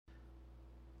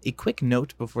A quick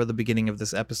note before the beginning of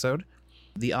this episode.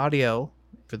 The audio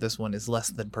for this one is less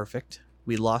than perfect.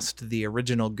 We lost the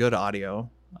original good audio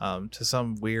to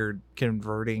some weird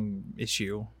converting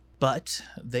issue. But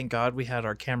thank God we had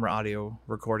our camera audio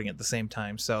recording at the same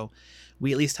time. So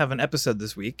we at least have an episode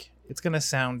this week. It's going to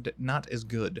sound not as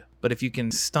good. But if you can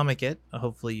stomach it,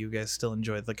 hopefully you guys still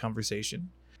enjoy the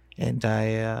conversation. And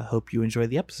I hope you enjoy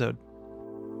the episode.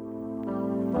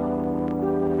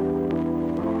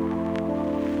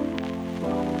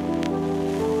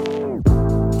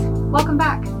 Welcome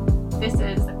back. This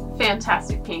is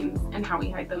Fantastic Pains and How We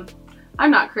Hide Them.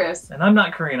 I'm not Chris. And I'm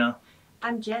not Karina.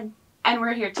 I'm Jen. And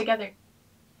we're here together.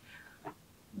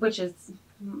 Which is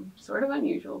sort of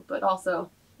unusual, but also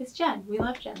it's Jen. We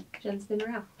love Jen. Jen's been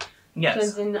around. Yes.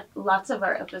 Jen's in lots of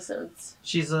our episodes.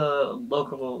 She's a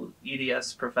local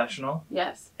EDS professional.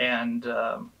 Yes. And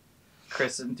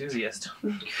Chris enthusiast.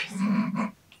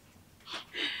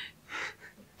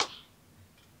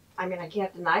 I mean, I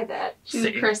can't deny that. She's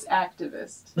a Chris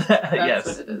activist. That's Yes.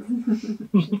 what it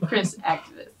is. She's Chris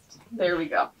activist. There we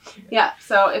go. Yeah,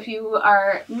 so if you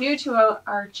are new to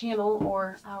our channel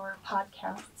or our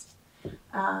podcast,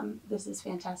 this is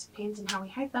Fantastic Pains and How We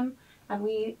Hide Them. And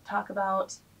we talk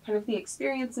about kind of the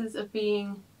experiences of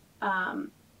being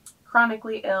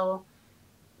chronically ill,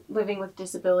 living with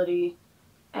disability,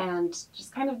 and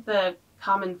just kind of the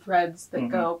common threads that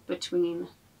go between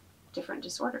different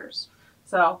disorders.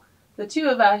 So the two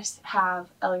of us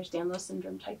have Ehlers-Danlos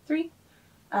syndrome type 3,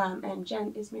 and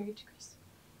Jen is married to Chris.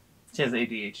 She has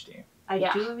ADHD. I do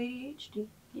have ADHD.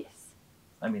 Yes.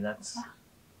 I mean, that's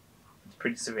it's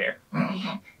pretty severe.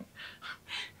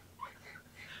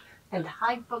 And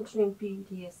high-functioning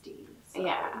PTSD. So.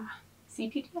 Yeah.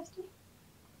 CPTSD?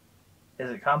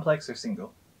 Is it complex or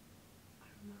single?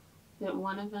 Is it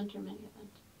one event or many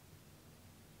event?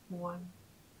 One.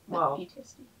 Like Well,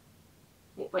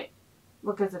 PTSD. Wait.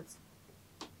 Because it's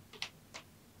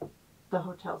the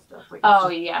hotel stuff. Like Oh,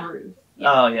 it's just yeah. bruise.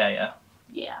 Oh, yeah.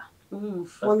 Yeah.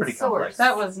 Oof. That's One pretty source. complex.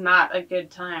 That was not a good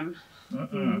time.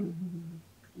 Mm-mm.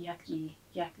 Yucky.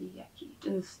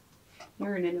 Ugh.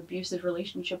 You're in an abusive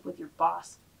relationship with your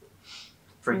boss.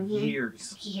 For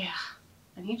years. Yeah.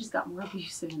 And he just got more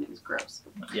abusive and it was gross.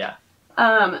 Yeah.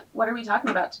 What are we talking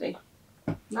about today?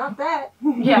 Not that.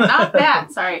 Yeah, not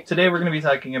that. Sorry. Today we're going to be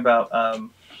talking about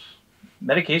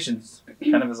medications,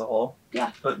 kind of as a whole.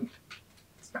 Yeah. But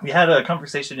we had a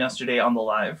conversation yesterday on the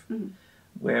live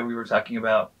where we were talking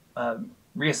about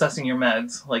reassessing your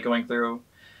meds, like going through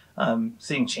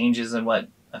seeing changes and what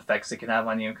effects it can have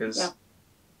on you, because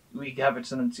we have a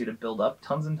tendency to build up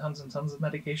tons and tons and tons of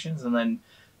medications, and then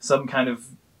some kind of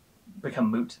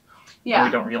become moot. Yeah.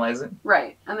 And we don't realize it.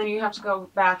 Right. And then you have to go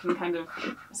back and kind of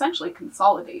essentially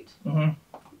consolidate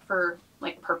for,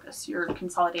 like, purpose. You're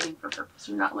consolidating for purpose.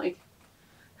 You're not like...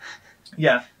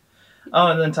 Yeah. Oh,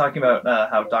 and then talking about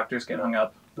how doctors get hung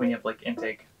up when you have, like,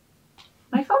 intake.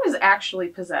 My phone is actually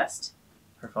possessed.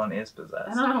 Her phone is possessed.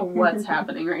 I don't know what's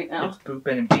happening right now. It's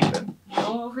booping and beeping.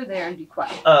 Go over there and be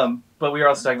quiet. But we were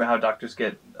also talking about how doctors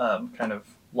get kind of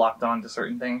locked on to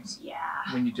certain things. Yeah.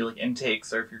 When you do, like,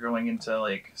 intakes, or if you're going into,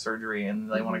 like, surgery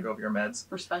and they want to go over your meds.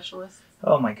 For specialists.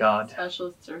 Oh, my God.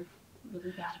 Specialists are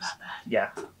really bad about that. Yeah.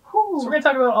 Whew. So we're going to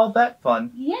talk about all that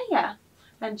fun. Yeah.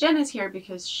 And Jen is here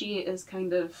because she is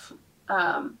kind of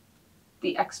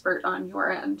the expert on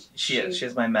your end. She is.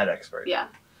 She's my med expert. Yeah.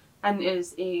 And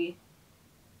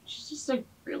she's just a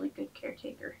really good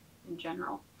caretaker in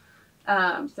general.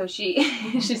 So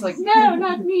she's like, no,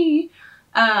 not me.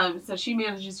 So she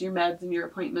manages your meds and your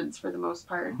appointments for the most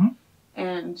part,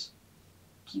 and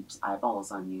keeps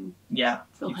eyeballs on you. Yeah,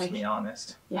 So keeps like, me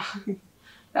honest. Yeah,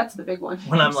 that's the big one.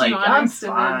 When I'm Keeps like, you I'm honest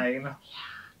and then- fine.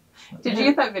 Did you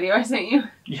get that video I sent you?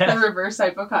 Yeah. The reverse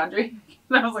hypochondriac.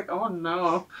 And I was like, oh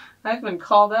no, I've been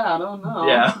called out. Oh no.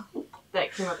 Yeah.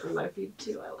 That came up in my feed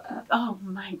too. I laughed. Oh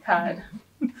my God.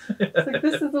 It's like,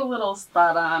 this is a little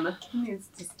spot on. It needs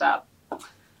to stop. But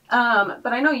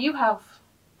I know you have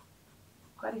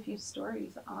quite a few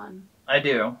stories on I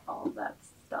do. all of that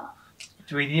stuff.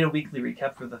 Do we need a weekly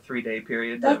recap for the 3-day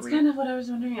period? That's kind of what I was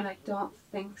wondering, and I don't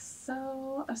think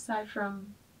so, aside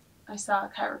from I saw a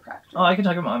chiropractor. Oh, I can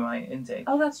talk about my intake.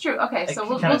 Oh, that's true. Okay, I so can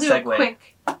we'll kinda do segue.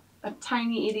 a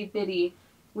tiny itty-bitty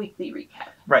weekly recap.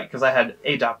 Right, because I had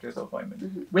a doctor's appointment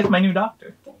Mm-hmm. with my new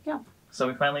doctor. There you go. So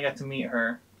we finally got to meet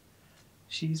her.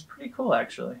 She's pretty cool,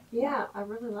 actually. Yeah, I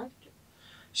really liked it.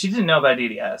 She didn't know about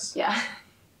EDS. Yeah.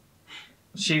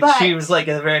 She But- was like,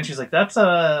 at the very end, she's like, that's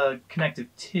a connective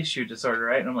tissue disorder,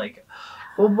 right? And I'm like,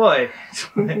 oh boy.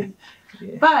 Yeah.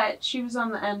 But she was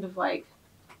on the end of like,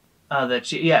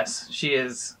 She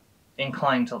is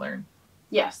inclined to learn.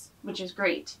 yes, which is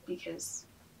great because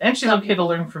And she's Some okay to people-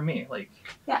 learn from me. Like,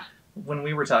 Yeah. when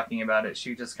we were talking about it,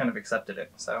 she just kind of accepted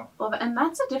it. So, Well, and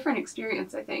that's a different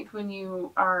experience, I think, when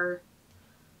you are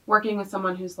working with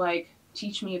someone who's like,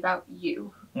 teach me about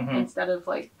you, mhm. instead of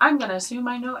like, I'm going to assume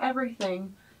I know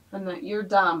everything and that you're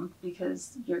dumb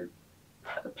because you're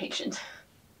a patient.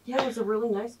 Yeah, it was a really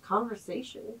nice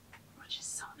conversation. Which is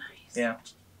so nice. Yeah.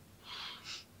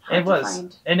 Hard It to was.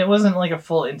 find. And it wasn't like a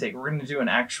full intake. We're going to do an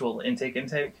actual intake.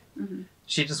 Mhm.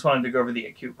 She just wanted to go over the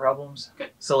acute problems.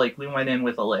 Good. So, like, we went in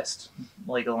with a list,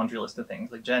 like a laundry list of things.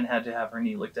 Like, Jen had to have her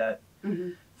knee looked at,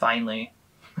 Mhm. finally,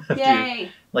 after,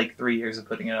 Yay! like, 3 years of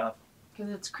putting it off.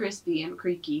 Because it's crispy and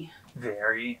creaky.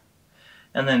 Very.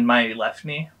 And then my left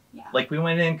knee. Yeah. Like, we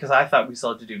went in because I thought we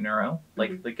still had to do neuro,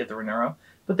 like, get the neuro.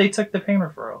 But they took the pain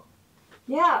referral.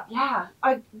 Yeah, Yeah.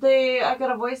 I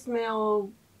got a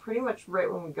voicemail pretty much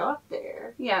right when we got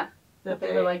there. Yeah. That But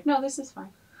they were like, no, this is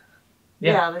fine.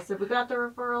 yeah, they said we got the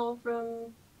referral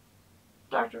from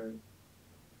Dr.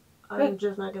 I'm Good.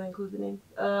 just not going to include the name.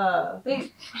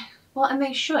 Well, and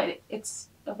they should. It's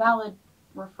a valid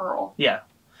referral. Yeah.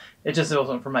 It just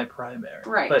wasn't for my primary.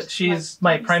 Right. But she's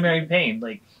my primary pain.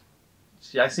 Like,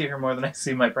 I see her more than I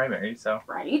see my primary, so.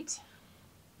 Right?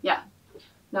 Yeah.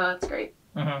 No, that's great.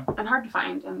 Mm-hmm. And hard to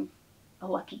find and a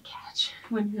lucky catch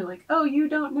when you're like, oh, you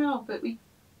don't know, but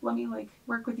let me like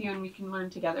work with you and we can learn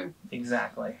together.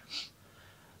 Exactly.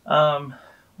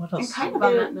 What else? And kind of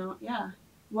on that note, yeah.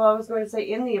 Well, I was going to say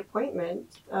in the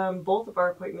appointment, both of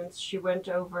our appointments, she went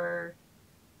over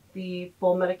the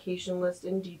full medication list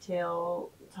in detail,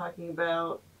 talking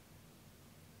about,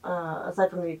 aside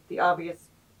from the obvious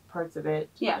parts of it,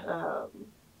 Yeah.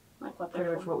 Like what pretty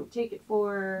they're much for. what we take it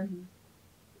for,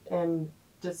 and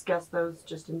discuss those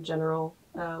just in general.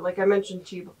 Like I mentioned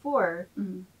to you before,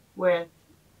 Mhm. with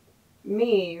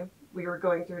me, we were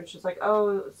going through and she's like,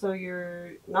 oh, so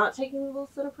you're not taking the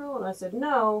lisinopril? And I said,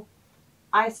 no,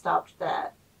 I stopped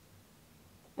that.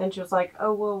 And she was like,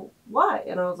 oh, well, why?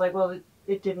 And I was like, well,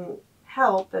 it didn't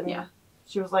help. And Yeah.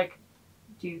 she was like,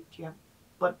 do you have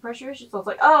blood pressure issues? So I was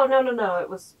like, oh, no. It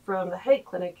was from the headache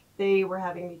clinic. They were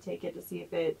having me take it to see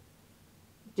if it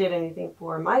did anything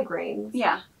for migraines.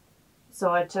 Yeah.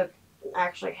 So I took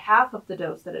actually half of the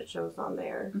dose that it shows on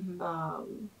there.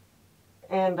 Mhm.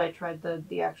 And I tried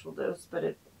the actual dose, but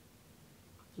it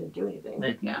didn't do anything. It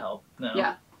didn't Yeah. help. No.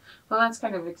 Yeah. Well, that's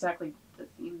kind of exactly the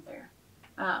theme there.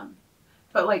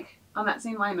 But like on that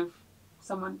same line of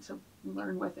someone to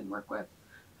learn with and work with,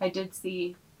 I did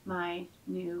see my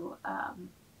new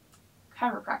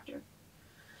chiropractor,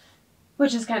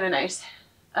 which is kind of nice.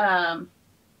 Because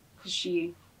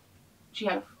she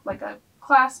had like a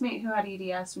classmate who had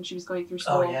EDS when she was going through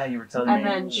school. Oh, yeah, you were telling And me.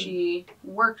 then she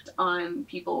worked on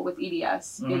people with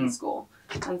EDS in Mhm. school.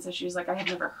 And so she was like, I had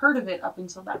never heard of it up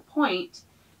until that point,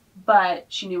 but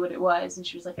she knew what it was. And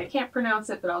she was like, I can't pronounce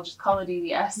it, but I'll just call it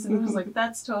EDS. And I was like,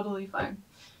 that's totally fine.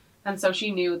 And so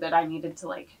she knew that I needed to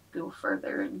like go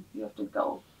further and you have to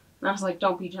go. And I was like,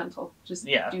 don't be gentle. Just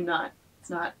do not. It's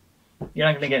not. You're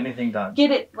not going to get anything done.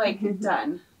 Get it like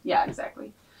done. Yeah,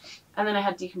 exactly. And then I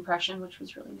had decompression, which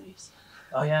was really nice.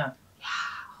 Oh, yeah. Yeah,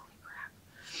 holy crap.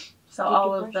 So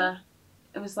all of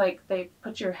it was like they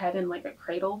put your head in like a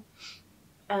cradle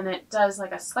and it does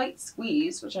like a slight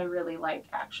squeeze, which I really like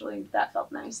actually. That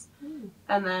felt nice.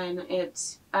 And then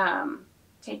it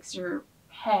takes your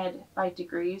head by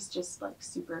degrees, just like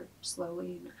super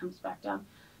slowly, and it comes back down.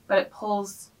 But it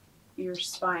pulls your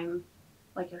spine,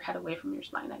 like your head away from your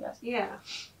spine, I guess. Yeah.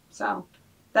 So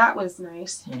that was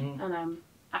nice. Mhm. And I'm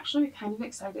actually kind of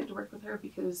excited to work with her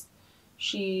because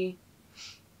she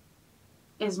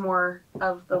is more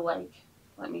of the like,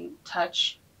 let me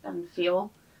touch and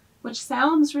feel, which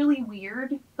sounds really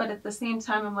weird, but at the same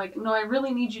time I'm like, no, I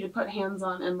really need you to put hands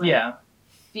on and like Yeah.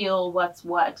 feel what's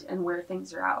what and where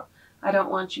things are out. I don't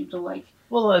want you to like,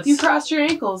 Well, that's... you crossed your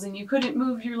ankles and you couldn't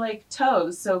move your like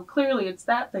toes, so clearly it's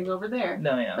that thing over there.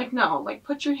 No, yeah. Like, no, like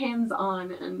put your hands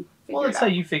on and figure Well, that's it how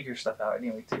out. you figure stuff out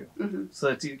anyway, too. Mm-hmm. So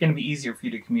it's going to be easier for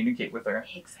you to communicate with her.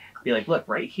 Exactly. Be like, look,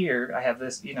 right here, I have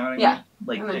this, you know what I Yeah. mean?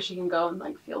 Like, And then she can go and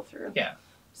like feel through. Yeah.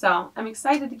 So I'm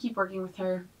excited to keep working with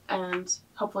her, and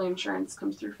hopefully insurance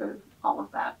comes through for all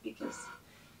of that because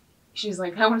she's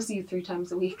like, I want to see you 3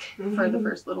 times a week for the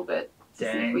first little bit to see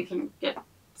if Dang. we can get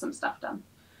some stuff done.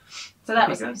 So that That'd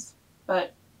was be good. nice.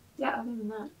 But yeah, other than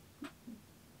that,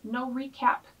 no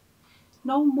recap.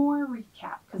 No more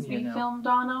recap because You we know. filmed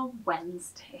on a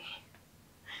Wednesday.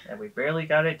 and we barely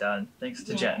got it done, thanks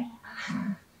to Jen.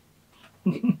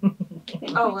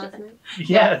 Oh, last night?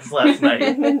 Yes, last night.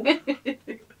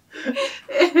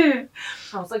 I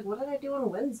was like, what did I do on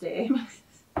Wednesday?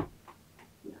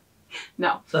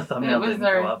 No. The thumbnail It was didn't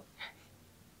our- go up.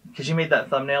 Because you made that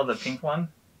thumbnail, the pink one,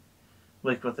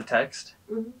 like with the text,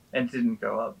 Mhm. and it didn't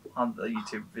go up on the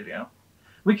YouTube video.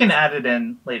 We can add it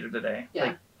in later today. Yeah.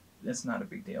 Like, it's not a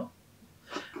big deal.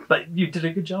 But you did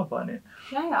a good job on it.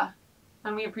 Yeah.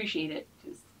 And we appreciate it,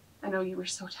 because I know you were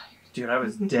so tired. Dude, I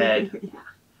was dead.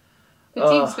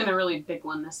 Fatigue's been a really big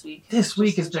one this week. This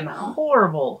week has been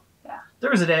horrible. Yeah.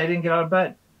 There was a day I didn't get out of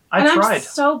bed. I I'm tried.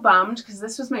 so bummed, because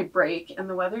this was my break, and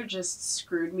the weather just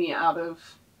screwed me out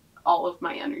of all of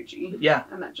my energy. Yeah.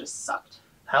 And that just sucked.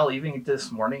 Hell, even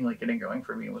this morning, like, getting going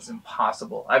for me was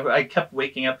impossible. I kept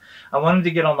waking up. I wanted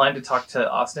to get online to talk to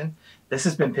Austin. This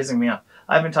has been pissing me off.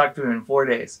 I haven't talked to him in 4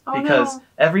 days. Oh, because no.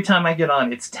 every time I get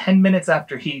on, it's 10 minutes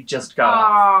after he just got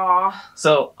off. Aww.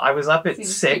 So I was up So at you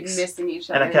just 6. keep missing each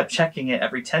And other. I kept checking it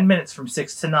every 10 minutes from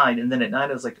 6 to 9. And then at 9,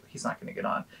 I was like, he's not going to get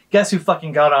on. Guess who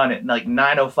fucking got on at like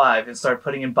 9:05 and started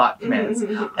putting in bot commands.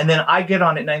 And then I get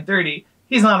on at 9:30.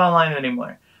 He's not online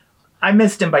anymore. I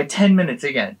missed him by 10 minutes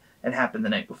again. It happened the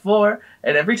night before.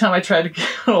 And every time I tried to get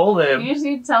hold of him. You just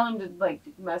need to tell him to, like,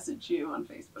 message you on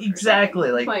Facebook. Exactly.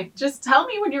 Or like, just tell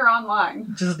me when you're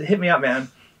online. Just hit me up, man.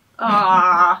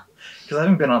 Ah. Because I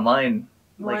haven't been online.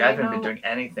 Well, Like, I haven't know been doing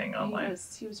anything online.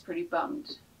 He was pretty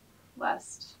bummed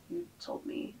last you told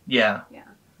me. Yeah.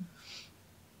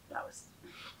 That was...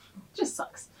 just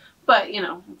sucks. But, you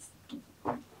know, it's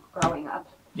growing up.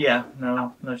 Yeah.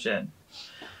 No shit.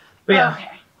 But yeah.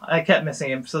 Okay. I kept missing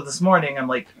him. So this morning, I'm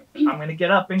like, I'm going to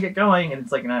get up and get going. And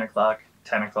it's like 9 o'clock,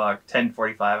 10 o'clock,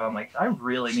 10:45. I'm like, I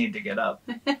really need to get up.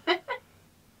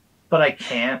 But I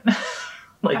can't.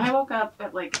 Like, I woke up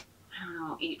at, like, I don't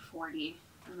know, 8:40.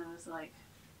 And I was, like,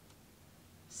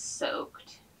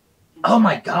 soaked. in oh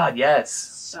my sweat. God, yes.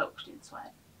 Soaked in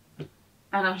sweat.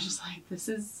 And I was just like, this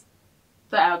is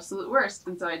the absolute worst.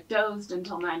 And so I dozed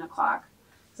until 9 o'clock.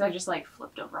 So I just, like,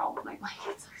 flipped over all of my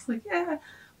blankets. I was like, yeah,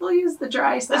 we'll use the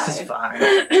dry side. This is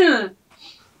fine.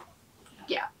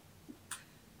 Yeah.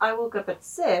 I woke up at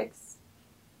 6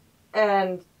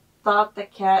 and thought the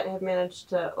cat had managed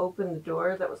to open the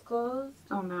door that was closed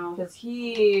Oh, no. because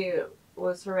he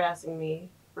was harassing me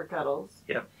for cuddles.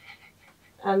 Yep.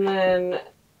 And then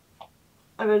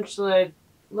eventually I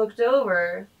looked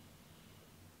over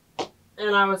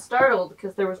and I was startled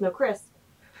because there was no Chris.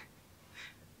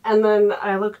 And then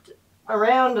I looked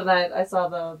around and I saw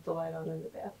the light on in the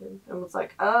bathroom and was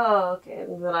like, oh, okay.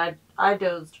 And then I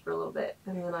dozed for a little bit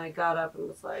and then I got up and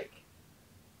was like,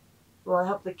 well, I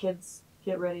helped the kids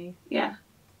get ready. Yeah.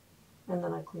 And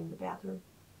then I cleaned the bathroom.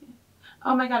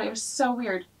 Oh, my God. It was so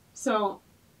weird. So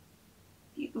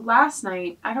last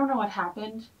night, I don't know what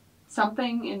happened.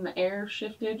 Something in the air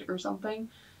shifted or something.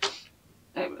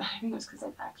 I think it was because I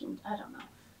vacuumed. I don't know.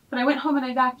 But I went home and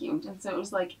I vacuumed. And so it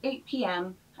was like 8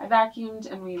 p.m. I vacuumed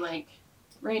and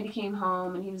Randy came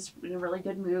home and he was in a really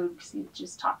good mood because he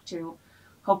just talked to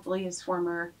hopefully his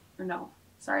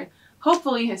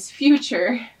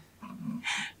future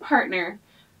partner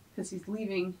because he's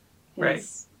leaving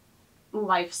his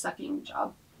life-sucking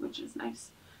job, which is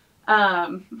nice.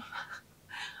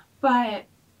 But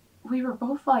we were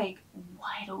both like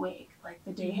wide awake. Like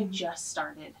the day had just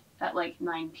started at like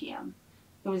 9 p.m.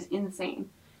 It was insane.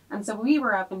 And so we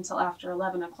were up until after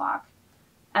 11 o'clock.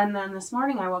 And then this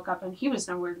morning I woke up and he was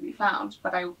nowhere to be found.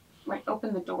 But I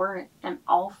opened the door and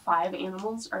all 5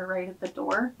 animals are right at the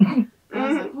door. And I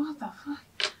was like, what the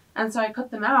fuck? And so I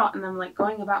put them out and I'm like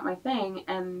going about my thing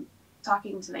and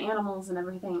talking to the animals and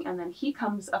everything. And then he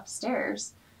comes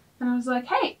upstairs and I was like,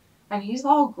 hey. And he's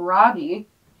all groggy.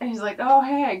 And he's like, oh,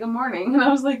 hey, good morning. And I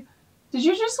was like, did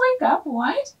you just wake up?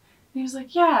 What? And he was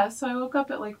like, yeah. So I woke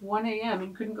up at like 1 a.m.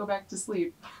 and couldn't go back to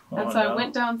sleep. And so I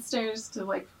went downstairs to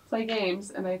like play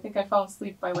games. And I think I fell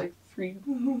asleep by like 3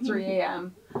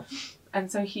 a.m.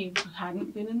 And so he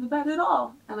hadn't been in the bed at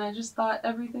all. And I just thought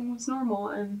everything was normal.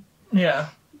 And yeah.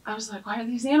 I was like, why are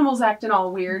these animals acting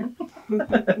all weird? And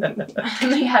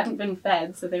they hadn't been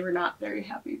fed, so they were not very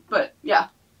happy. But yeah,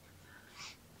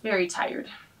 very tired.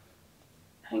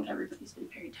 I think everybody's been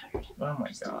very tired. Oh my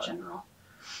just God. In general.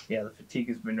 Yeah, the fatigue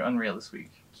has been unreal this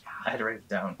week. I had to write it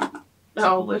down.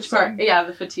 Oh, which part? Yeah,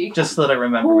 the fatigue. Just so that I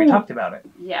remember we talked about it.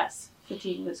 Yes,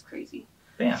 fatigue was crazy.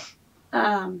 Yeah.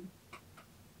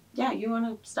 Yeah, you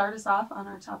want to start us off on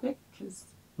our topic? Because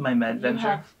my med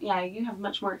venture. You have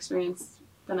much more experience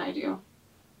than I do.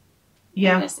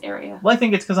 Yeah. In this area. Well, I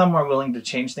think it's because I'm more willing to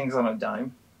change things on a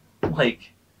dime.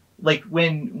 Like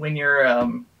when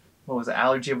your what was it,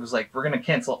 allergy was like, we're gonna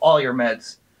cancel all your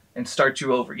meds and start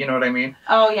you over. You know what I mean?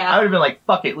 Oh yeah. I would have been like,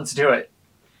 fuck it, let's do it.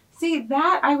 See,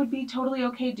 that I would be totally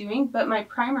okay doing, but my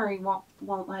primary won't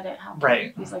let it happen.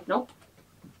 Right. He's like, nope,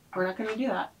 we're not gonna do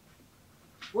that.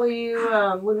 Well, you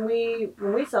when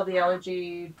we saw the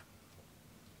allergy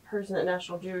person at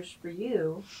National Jewish for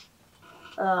you,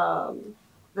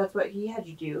 that's what he had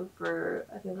you do for,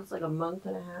 I think it was like a month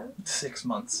and a half. 6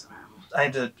 months.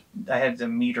 I had to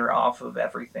meter off of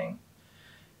everything.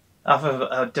 Off of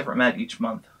a different med each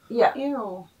month. Yeah.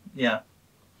 Ew. Yeah.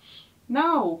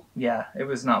 No. Yeah, it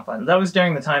was not fun. That was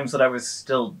during the times that I was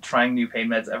still trying new pain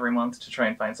meds every month to try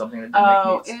and find something that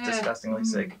didn't make me disgustingly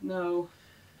sick. No.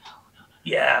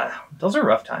 Yeah, those are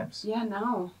rough times. Yeah,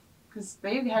 no. Because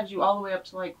they had you all the way up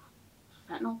to, like,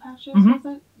 fentanyl patches, Mhm.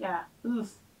 was it? Yeah.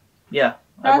 Oof. Yeah,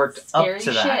 That's I worked up scary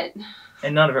to that, shit.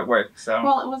 and none of it worked. So,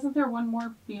 Well, wasn't there one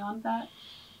more beyond that?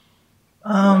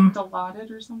 Like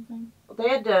Dilaudid or something? They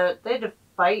had to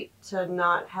fight to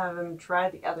not have him try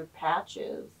the other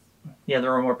patches. yeah,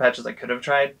 there were more patches I could have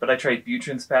tried, but I tried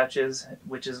Butrin's patches,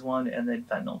 which is one, and then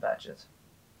fentanyl patches.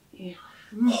 Ew.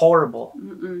 Horrible.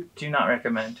 Mm-mm. Do not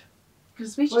recommend.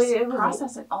 Because we just Well, it was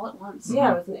process it all at once.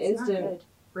 Yeah, it was an It's not instant good.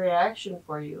 reaction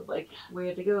for you. Like, we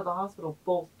had to go to the hospital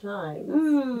both times.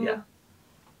 Ooh. Yeah.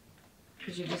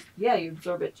 Because you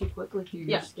absorb it too quickly through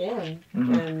your skin.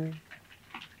 Mhm. And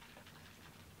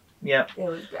Yeah. it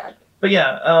was bad. But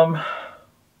yeah,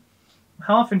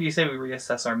 how often do you say we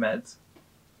reassess our meds?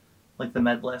 Like the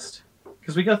med list?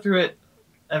 Because we go through it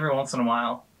every once in a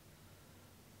while.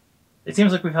 It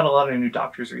seems like we've had a lot of new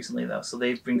doctors recently, though, so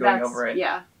they've been going over it.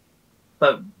 Yeah.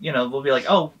 But, we'll be like,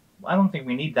 oh, I don't think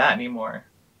we need that anymore.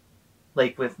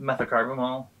 Like with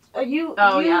methocarbamol.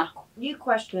 You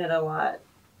question it a lot.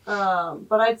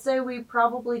 But I'd say we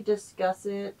probably discuss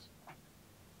it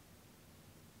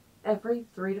every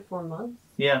 3 to 4 months.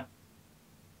 Yeah.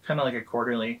 Kind of like a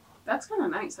quarterly. That's kind of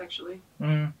nice, actually.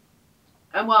 Mm.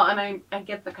 And I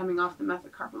get the coming off the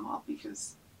methocarbamol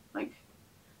because, like,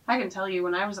 I can tell you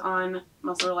when I was on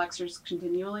muscle relaxers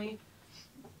continually,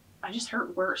 I just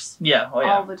hurt worse. Yeah, oh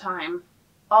yeah. All the time.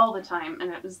 All the time.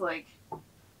 And it was like,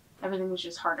 everything was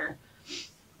just harder.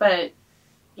 But,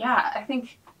 yeah, I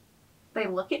think they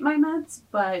look at my meds,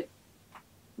 but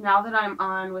now that I'm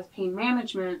on with pain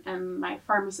management and my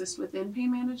pharmacist within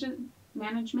pain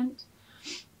management,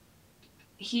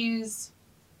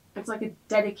 it's like a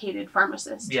dedicated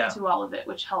pharmacist to all of it,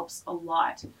 which helps a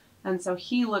lot. And so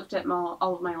he looked at all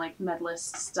of my like med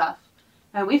list stuff,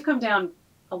 and we've come down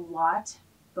a lot,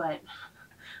 but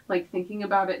like thinking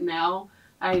about it now,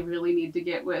 I really need to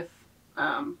get with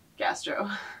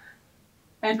gastro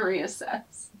and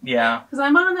reassess. Yeah. Because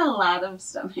I'm on a lot of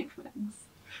stomach meds.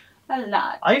 A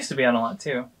lot. I used to be on a lot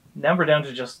too. Now we're down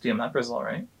to just the omeprazole,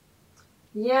 right?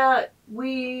 Yeah,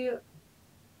 we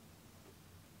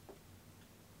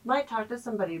might talk to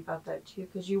somebody about that too,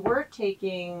 because you were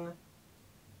taking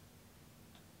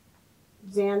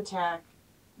Zantac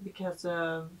because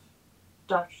of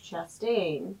Dr.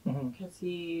 Chastain, because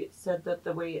he said that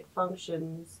the way it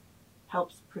functions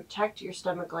helps protect your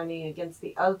stomach lining against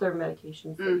the other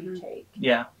medications that you take.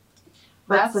 Yeah.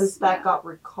 But since that got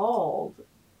recalled,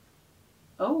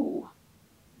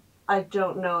 I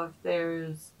don't know if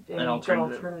there's any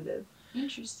alternative.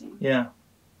 Interesting. Yeah.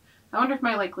 I wonder if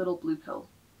my like little blue pill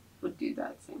would do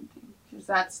that same thing, because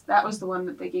that was the one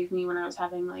that they gave me when I was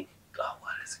having like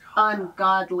what is it called?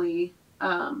 Ungodly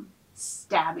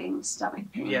stabbing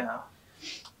stomach pain. Yeah.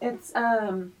 It's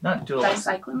not dual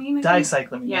dicyclamine.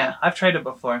 Dicyclamine. Yeah. I've tried it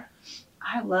before.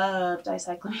 I love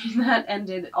dicyclamine. That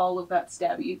ended all of that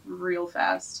stabby real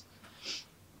fast.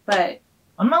 But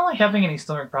I'm not like having any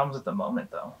stomach problems at the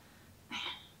moment though.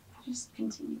 Just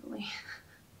continually.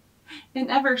 It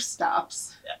never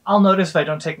stops. I'll notice if I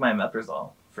don't take my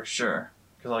omeprazole, for sure.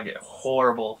 Because I'll get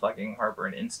horrible fucking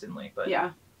heartburn instantly. But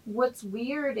yeah. What's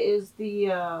weird is the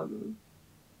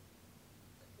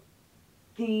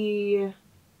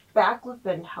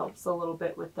baclofen helps a little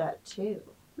bit with that too.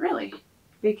 Really?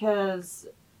 Because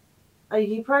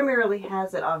he primarily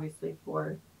has it obviously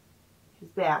for his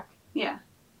back. Yeah.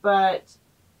 But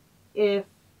because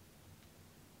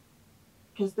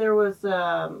there was,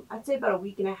 I'd say about a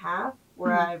week and a half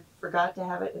where I forgot to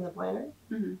have it in the planner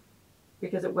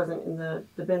because it wasn't in the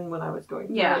bin when I was going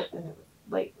through it, and it was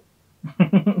late.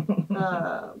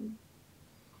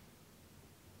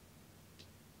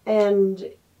 And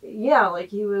yeah, like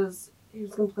he was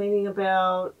complaining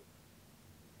about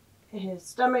his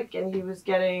stomach, and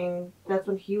that's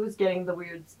when he was getting the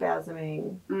weird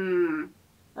spasming.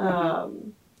 I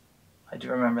do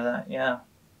remember that, yeah.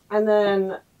 And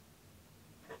then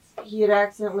he had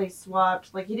accidentally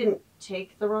swapped, like he didn't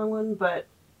take the wrong one, but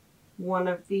one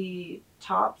of the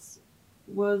tops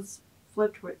was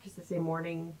flipped because they say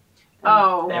morning. It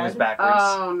was backwards.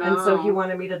 Oh, no. And so he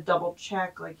wanted me to double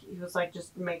check, like he was like,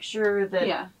 just make sure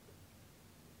that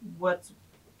what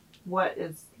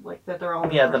is like that they're all in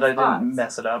the that I spots. didn't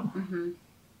mess it up.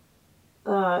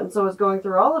 And so I was going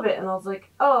through all of it, and I was like,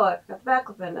 oh, I forgot the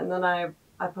baclofen. And then I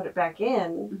put it back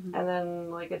in, and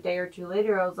then like a day or two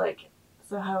later, I was like,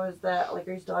 so how is that? Like,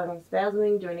 are you still having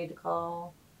spasming? Do I need to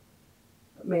call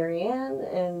Marianne?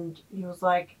 And he was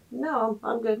like, no,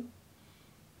 I'm good.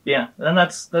 Yeah, and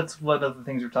that's one of the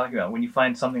things we're talking about. When you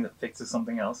find something that fixes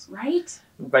something else, Right?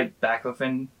 right?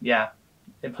 Baclofen, yeah,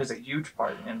 it plays a huge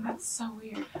part. And That's so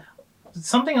weird.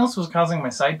 something else was causing my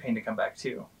side pain to come back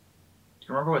too. Do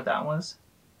you remember what that was?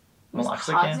 Was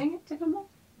Meloxicam? causing it to come back?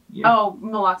 Yeah. Oh,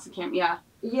 meloxicam, yeah.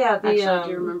 Yeah, Actually, I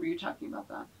do remember you talking about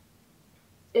that.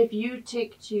 if you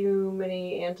take too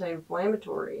many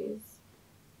anti-inflammatories,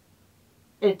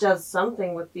 it does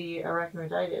something with the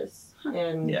arachnoiditis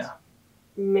and Yeah.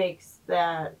 makes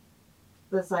the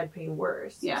side pain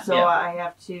worse. Yeah. So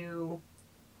Yeah.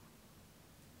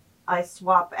 I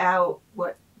swap out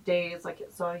what days, like,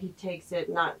 so he takes it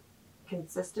not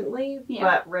consistently,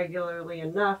 but regularly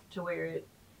enough to where it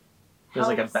There's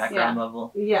like a helps. background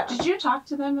level. Yeah. Did you talk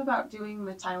to them about doing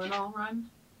the Tylenol run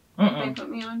Mm-mm. they put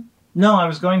me on? No, I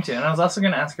was going to, and I was also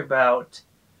going to ask about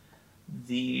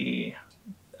the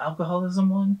alcoholism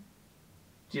one.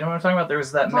 Do you know what I'm talking about? There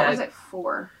was that What was it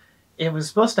for? It was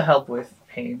supposed to help with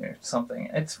pain or something.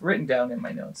 It's written down in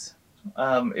my notes.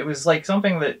 It was like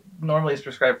something that normally is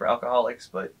prescribed for alcoholics,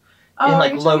 but in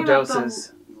like you're low talking about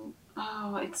doses.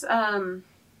 It's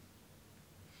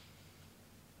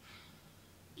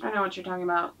I know what you're talking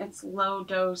about. It's low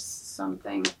dose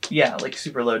something. Yeah, like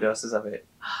super low doses of it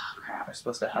Oh crap! are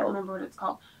supposed to I don't help. remember what it's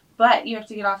called. But you have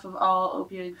to get off of all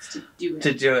opioids to do it.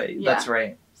 To do it, Yeah. that's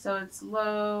right. So it's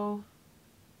low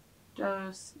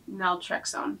dose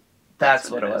naltrexone. That's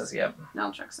what it was. Yep.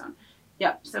 Naltrexone.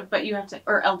 Yep. So, but you have to,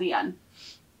 or LDN.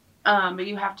 But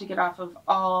you have to get off of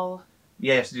all.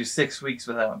 Yeah, you have to do 6 weeks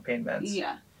without pain meds.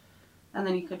 Yeah. And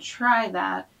then you could try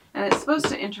that, and it's supposed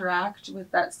to interact with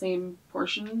that same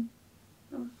portion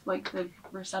of like the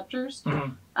receptors.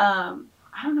 Mhm.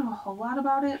 I don't know a whole lot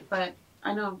about it, but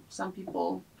I know some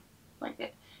people like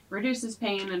it. Reduces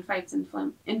pain and fights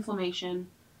inflammation.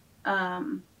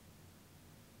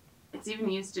 It's even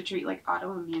used to treat like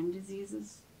autoimmune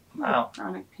diseases, Wow.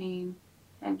 chronic pain,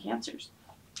 and cancers,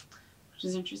 which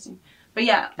is interesting. But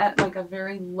yeah, at like a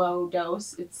very low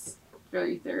dose, it's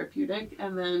very therapeutic.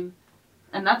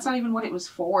 And that's not even what it was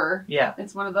for. Yeah.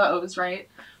 It's one of those, right?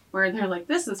 Where they're like,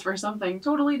 this is for something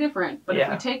totally different. But if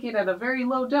Yeah. you take it at a very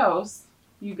low dose,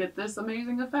 you get this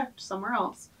amazing effect somewhere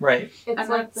else. Right. It's And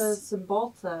like the that's-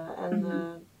 Cymbalta and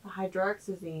the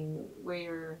hydroxyzine,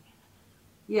 where,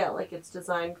 like it's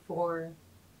designed for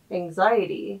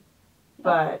anxiety,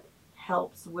 but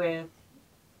helps with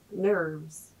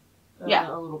nerves a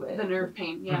little bit. The nerve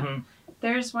pain, yeah. Mhm.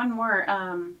 There's one more,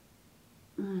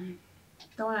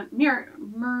 the one,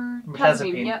 mirtazapine,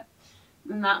 Mirtazapine. yep.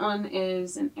 And that one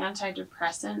is an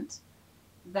antidepressant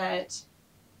that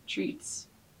treats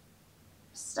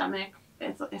stomach.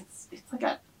 It's like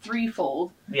a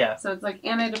threefold. Yeah. So it's like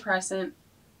antidepressant,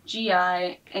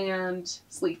 GI, and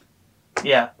sleep.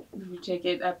 Yeah. If you take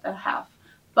it at a half.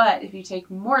 But if you take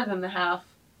more than the half,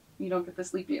 you don't get the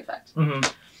sleepy effect. hmm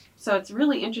So it's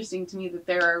really interesting to me that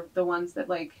there are the ones that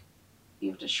like you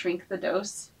have to shrink the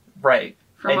dose Right.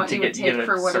 from And what to you get- would to get take a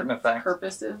for what certain its effect.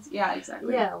 purpose is. Yeah,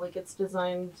 exactly. Yeah, like it's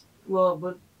designed,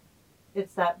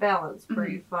 it's that balance where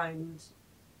you find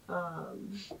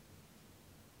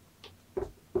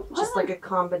just like a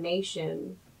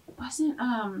combination. Wasn't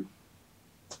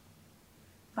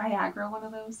Viagra one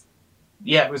of those?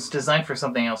 Yeah, it was designed for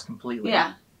something else completely.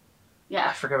 Yeah. I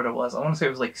Yeah. forget what it was. I want to say it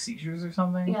was like seizures or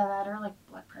something. Yeah, that or like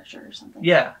blood pressure or something.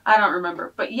 Yeah. I don't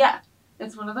remember. But yeah,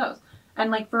 it's one of those. And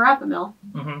like verapamil,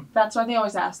 hmm that's why they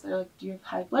always ask. They're like, do you have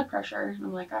high blood pressure? And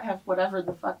I'm like, I have whatever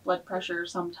the fuck blood pressure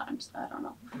sometimes. I don't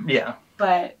know. Yeah.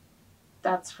 But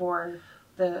that's for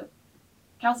the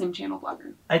calcium channel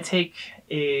blocker. I take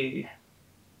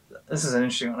this is an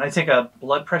interesting one. I take a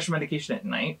blood pressure medication at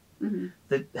night Mm-hmm.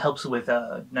 that helps with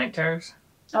night terrors,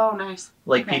 Oh, nice.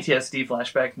 like Okay. PTSD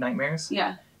flashback nightmares.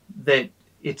 Yeah. That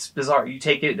it's bizarre. You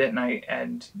take it at night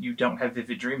and you don't have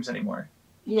vivid dreams anymore.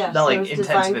 Yeah, Not so like it's intense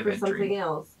designed for vivid something dream.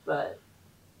 else, but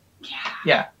Yeah.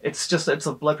 Yeah, it's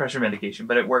a blood pressure medication,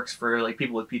 but it works for like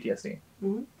people with PTSD.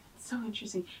 It's so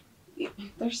interesting.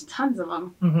 There's tons of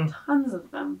them. Mm-hmm. Tons of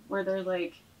them where they're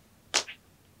like,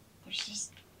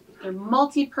 they're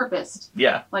multi-purposed.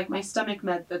 Yeah, Like my stomach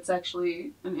med that's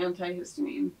actually an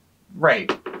antihistamine, right.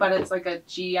 but it's like a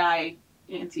GI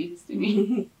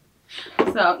antihistamine.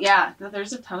 So yeah,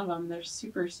 there's a ton of them. They're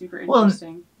super, super Well,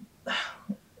 interesting.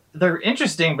 They're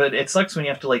interesting, but it sucks when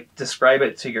you have to like describe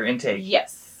it to your intake.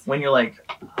 Yes. When you're like,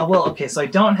 oh well, okay, so I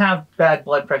don't have bad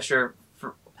blood pressure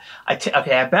I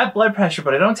have bad blood pressure,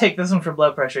 but I don't take this one for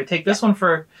blood pressure. I take this one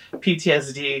for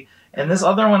PTSD, and this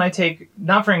other one I take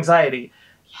not for anxiety.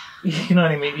 You know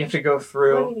what I mean? You have to go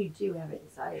through. I mean, you do have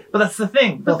anxiety. But that's the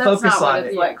thing. They'll But that's focus not what on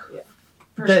it's it. like.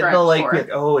 They'll like, for. be like,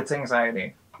 oh, it's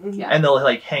anxiety, Yeah. and they'll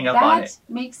like hang up on That it.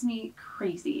 makes me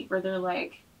crazy. Where they're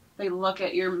like, they look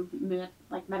at your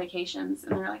medications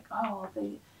and they're like, oh,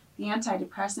 the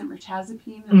antidepressant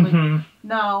mirtazapine. And Mm-hmm. like,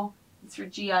 no, it's for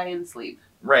GI and sleep.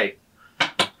 Right.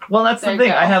 Well, that's There the you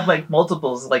thing. go. I have like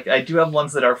multiples. Like I do have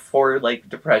ones that are for like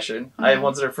depression. I have Mhm.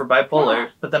 ones that are for bipolar, Yeah.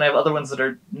 but then I have other ones that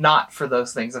are not for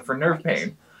those things. They're for nerve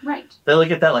pain. Right. They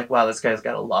look at that like, wow, this guy's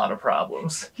got a lot of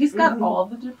problems. He's got Mhm. all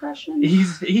the depression.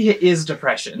 He is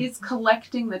depression. He's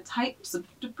collecting the types of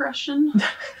depression.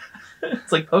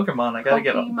 It's like Pokemon. I gotta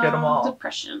get them Pokemon all.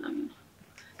 Depression.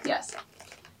 Yes.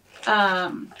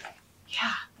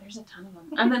 Yeah, there's a ton of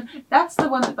them. And then that's the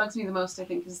one that bugs me the most, I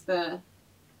think, is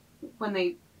when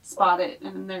they spot it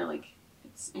and they're like,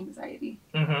 it's anxiety.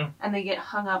 Mm-hmm. And they get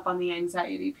hung up on the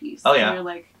anxiety piece. Oh, yeah. And you're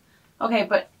like, okay,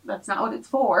 but that's not what it's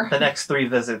for. The next 3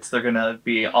 visits, they're gonna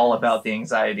be all about the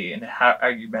anxiety and how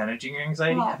are you managing your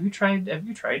anxiety? Well- Have you tried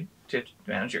to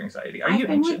manage your anxiety? Are I've you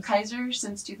been with anxious? Kaiser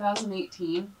since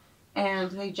 2018,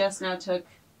 and they just now took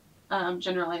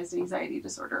generalized anxiety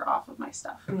disorder off of my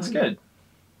stuff. That's good.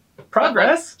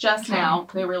 Progress. Just now,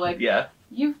 they were like, Yeah.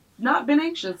 you've not been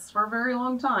anxious for a very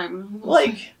long time.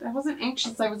 Like, I wasn't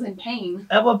anxious, I was in pain.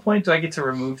 at what point do I get to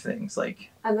remove things? Like,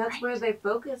 And that's where they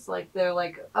focus. Like, they're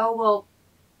like, oh, well,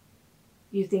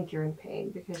 you think you're in pain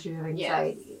because you have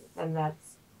anxiety. And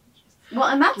that's... Well,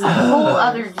 and that's a whole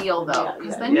other deal, though, Yeah,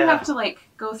 because yeah. then you Yeah. have to, like,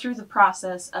 go through the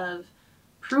process of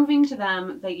proving to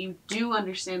them that you do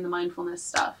understand the mindfulness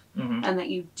stuff, mhm. and that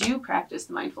you do practice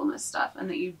the mindfulness stuff, and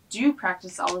that you do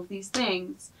practice all of these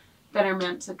things that are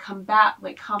meant to combat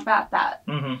that,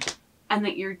 Mhm. and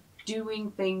that you're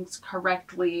doing things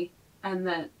correctly, and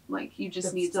that, like, you just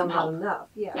That's need still some not help. enough.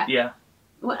 Yeah. Yeah. Yeah.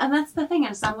 Well, and that's the thing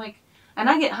is, I'm like, and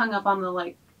I get hung up on the,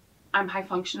 like, I'm high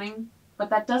functioning, but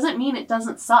that doesn't mean it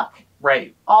doesn't suck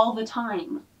Right. all the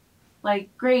time.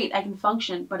 Like, great, I can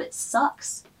function, but it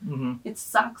sucks. Mm-hmm. It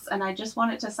sucks, and I just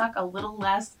want it to suck a little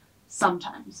less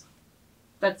sometimes.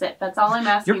 That's it. That's all I'm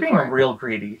asking You're being for. real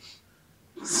greedy.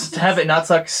 To have it not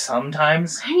suck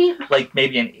sometimes, Right? like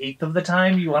maybe an eighth of the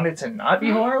time, you want it to not be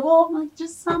horrible? Like,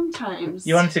 just sometimes.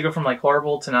 You want it to go from like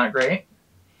horrible to not great?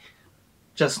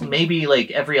 Just maybe like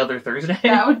every other Thursday?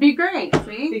 That would be great,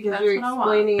 see? Because That's you're what I want.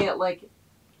 explaining it like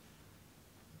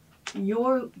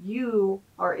you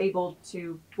are able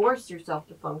to force yourself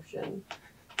to function,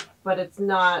 but it's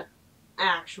not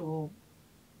actual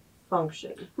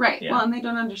function. Right. Yeah. Well, and they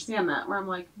don't understand that. Where I'm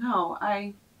like, no,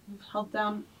 I've held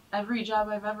down every job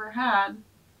I've ever had.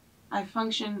 I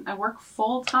function. I work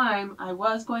full time. I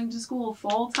was going to school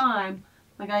full time.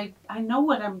 Like I know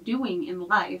what I'm doing in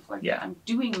life. Like Yeah. I'm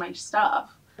doing my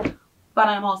stuff, but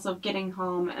I'm also getting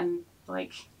home and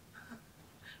like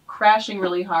crashing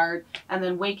really hard, and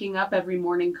then waking up every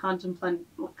morning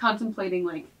contemplating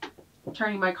like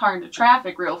turning my car into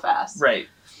traffic real fast. Right.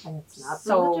 And it's not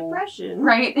So- from the depression.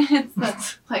 Right? It's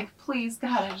the, like, please,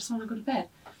 God, I just want to go to bed.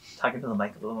 Talking to the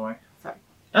mic a little more. Sorry.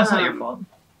 That's not your Um, fault.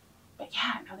 But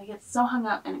yeah, no, they get so hung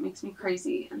up and it makes me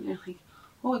crazy. And they're like,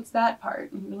 oh, it's that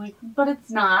part. And you're like, but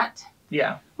it's not.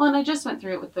 Yeah. Well, and I just went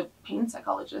through it with the pain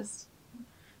psychologist.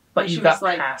 But And you she got was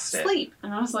like, past it. sleep.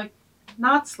 And I was like,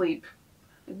 not sleep.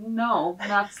 No,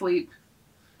 not sleep.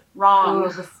 Wrong. Oh,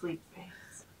 the sleep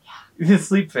phase. The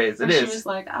sleep phase. It and she is. was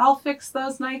like, I'll fix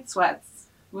those night sweats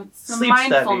with some Sleep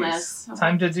mindfulness. studies. I'm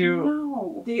Time like, to do.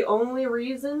 No. The only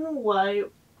reason why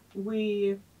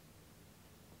we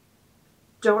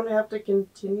don't have to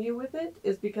continue with it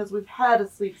is because we've had a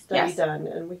sleep study Yes. done,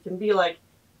 and we can be like,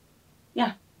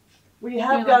 Yeah. we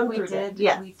have You're gone like, we through did. it.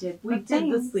 Yes, We did. we the did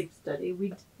the things. sleep study.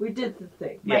 We did the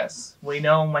thing. Yes. We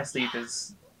know my sleep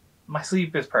is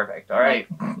perfect. All right.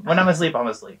 When I'm asleep, I'm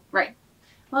asleep.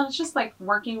 Well, it's just like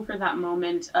working for that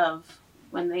moment of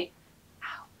when they,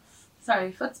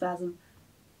 sorry, foot spasm.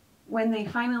 When they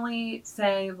finally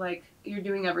say, like, you're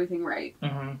doing everything right.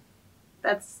 Mm-hmm.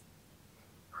 That's,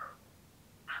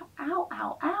 ow, ow,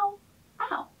 ow, ow,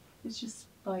 ow. It's just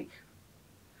like,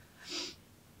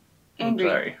 angry.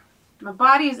 Sorry. My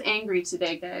body is angry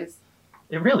today, guys.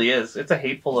 It really is. It's a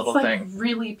hateful little it's like thing.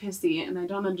 really pissy, and I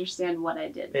don't understand what I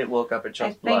did. It woke up and I chose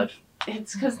think blood.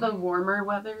 it's because the warmer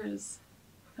weather is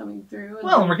coming through. And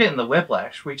Well, and we're getting the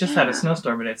whiplash. We just had a Yeah.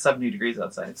 snowstorm and it's 70 degrees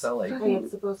outside. So, like, And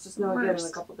it's supposed to snow again in a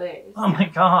Worst. couple days. oh my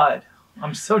god.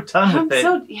 I'm so done I'm with it.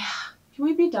 so yeah. Can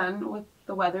we be done with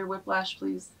the weather whiplash,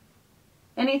 please?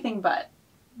 Anything but.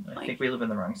 I think we live in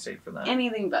the wrong state for that.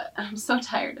 Anything but. I'm so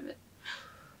tired of it.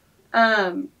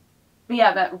 But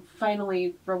yeah, that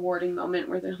finally rewarding moment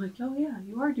where they're like, oh yeah,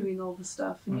 you are doing all the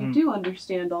stuff and you do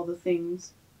understand all the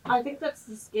things. I think that's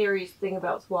the scariest thing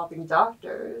about swapping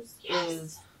doctors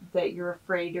is that you're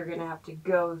afraid you're going to have to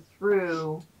go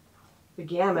through the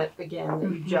gamut again that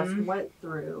you just went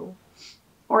through.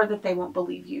 Or that they won't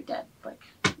believe you dead, like,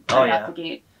 Oh, right yeah. out the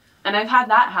gate. And I've had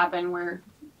that happen where,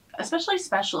 especially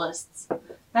specialists,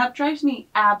 that drives me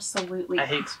absolutely I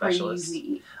hate specialists.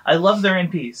 crazy. I love their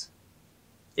NPs.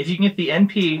 If you can get the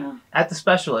NP at the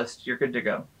specialist, you're good to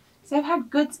go. See, I've had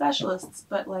good specialists,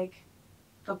 but, like,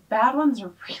 the bad ones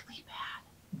are really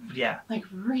bad. Yeah. Like,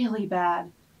 really bad.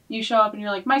 You show up and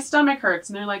you're like, my stomach hurts.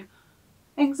 And they're like,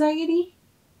 anxiety?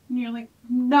 And you're like,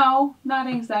 no, not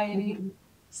anxiety.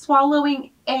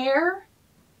 Swallowing air?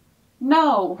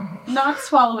 No, not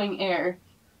swallowing air.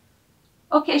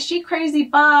 Okay, she crazy,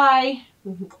 bye.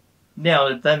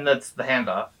 No, then that's the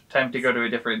handoff. Time to go to a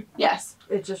different... Yes.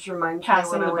 It just reminds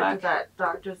Passing me when I the went buck. to that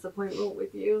doctor's appointment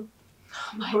with you.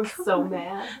 Oh my I was so God.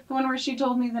 mad. The one where she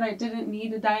told me that I didn't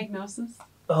need a diagnosis.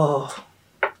 Oh.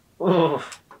 Oh.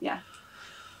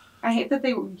 I hate that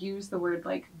they use the word,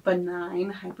 like,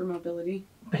 benign hypermobility.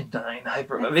 Benign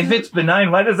hyper... If it's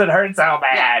benign, why does it hurt so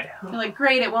bad? You're like,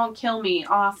 great, it won't kill me.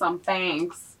 Awesome,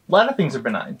 thanks. A lot of things are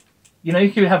benign. You know,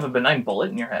 you could have a benign bullet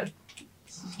in your head.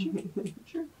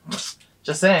 Sure.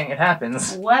 Just saying, it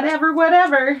happens. Whatever.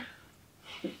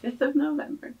 The 5th of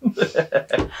November.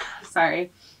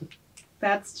 Sorry.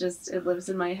 That's just, it lives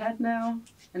in my head now.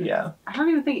 And Yeah. I don't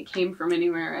even think it came from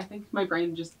anywhere. I think my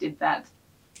brain just did that.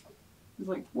 It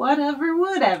was like,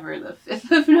 whatever, the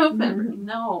 5th of November.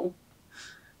 No.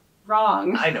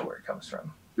 Wrong. I know where it comes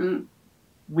from. Mm.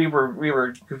 We were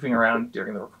goofing around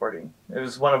during the recording. It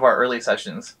was one of our early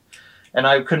sessions. And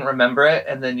I couldn't remember it,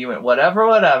 and then you went, whatever,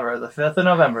 the 5th of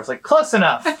November. It's like, close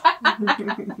enough!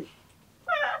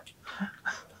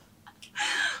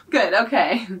 Good,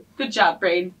 okay. Good job,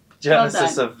 brain.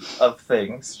 Genesis Well of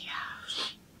things. Yeah.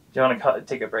 Do you want to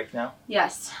take a break now?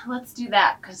 Yes, let's do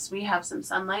that, because we have some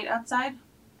sunlight outside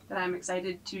that I'm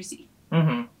excited to see.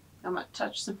 Mm-hmm. I'm going to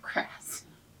touch some grass.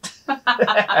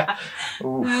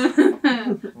 Oof.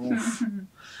 Oof.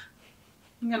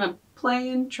 I'm going to play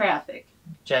in traffic.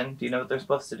 Jen, do you know what they're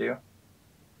supposed to do?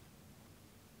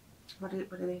 What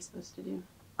are they supposed to do?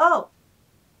 Oh.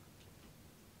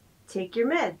 Take your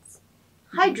meds.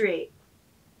 Hydrate.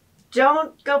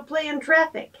 Don't go play in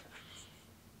traffic.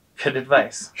 Good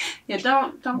advice. Yeah,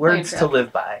 don't play in Words to traffic.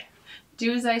 live by.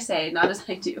 Do as I say, not as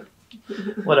I do.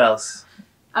 What else?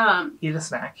 Um, Eat a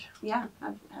snack. yeah,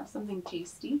 have something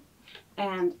tasty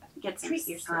and get some Treat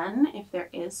yourself. sun if there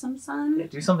is some sun. Yeah,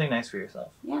 do something nice for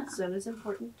yourself. Yeah, Sun is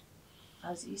important.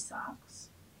 fuzzy socks.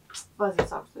 Fuzzy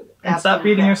socks. And stop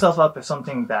beating yourself up if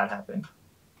something bad happened.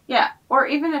 Yeah, or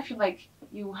even if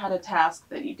you had a task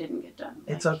that you didn't get done.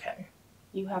 It's Like, okay.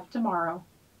 You have tomorrow.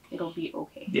 It'll be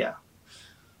okay. Yeah.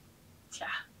 Yeah.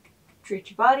 Treat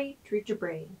your body, treat your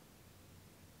brain.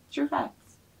 True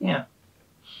facts.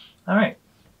 All right.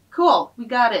 Cool. We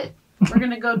got it. We're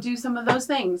going to go do some of those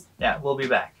things. Yeah, we'll be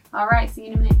back. All right. See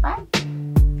you in a minute. Bye.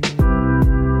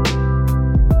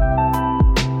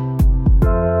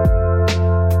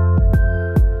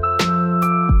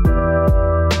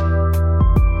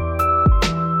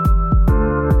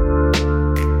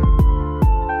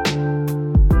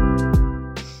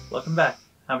 Welcome back.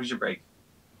 How was your break?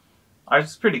 Ours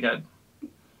was pretty good.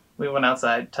 We went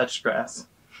outside, touched grass.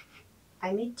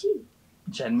 I made tea.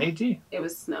 Jen made tea. It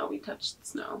was snow. We touched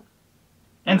snow.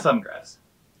 And some grass.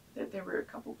 There were a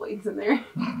couple blades in there.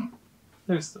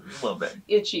 There's a little bit.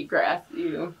 Itchy grass.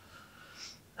 Ew.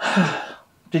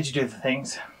 Did you do the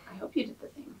things? I hope you did the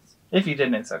things. If you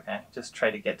didn't, it's okay. Just try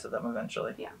to get to them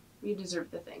eventually. You deserve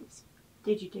the things.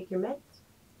 Did you take your meds?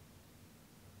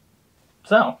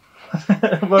 So,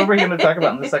 what are we going to talk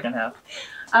about in the second half?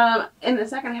 In the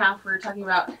second half, we're talking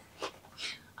about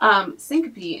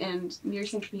syncope and near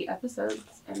syncope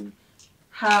episodes and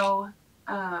how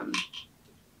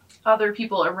other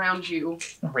people around you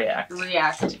React.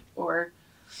 or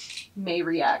may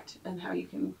react, and how you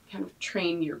can kind of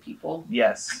train your people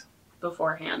Yes.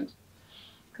 beforehand.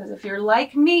 Because if you're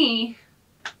like me,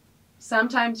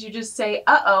 sometimes you just say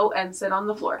 "uh-oh" and sit on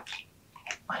the floor.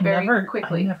 Very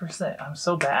quickly. I never say. I'm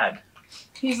so bad.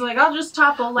 He's like, "I'll just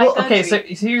topple like a okay,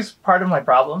 tree." so here's part of my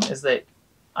problem is that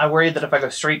I worry that if I go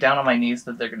straight down on my knees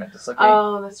that they're going to dislocate.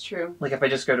 Oh, that's true. Like if I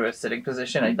just go to a sitting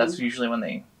position, that's usually when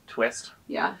they twist.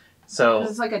 Yeah. So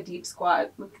It's like a deep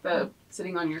squat with the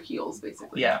sitting on your heels,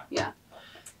 basically. Yeah. Yeah.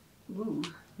 Ooh,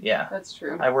 yeah, that's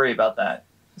true. I worry about that.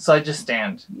 So I just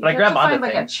stand, You but I have grab to onto find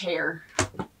like things. a chair.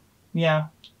 Yeah.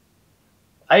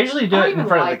 I usually do I it don't in even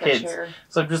front like of the kids. a chair.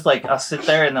 So I'm just like, I'll sit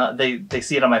there and they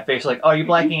see it on my face, like, oh, are you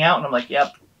blacking out? And I'm like,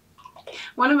 yep.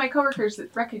 One of my coworkers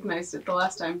that recognized it the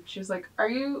last time. She was like, "Are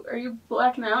you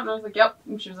blacking out?" And I was like, "Yep."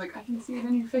 And she was like, "I can see it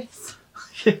in your face."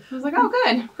 I was like, "Oh,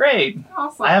 good, Great.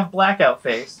 awesome." I have blackout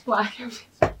face. blackout.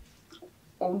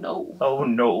 Oh no. Oh,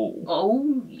 no.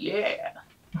 Oh yeah.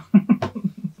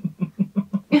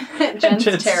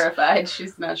 Jen's terrified.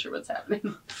 She's not sure what's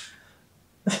happening.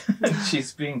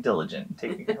 She's being diligent,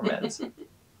 taking her meds.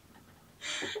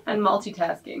 And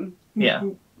multitasking. Yeah.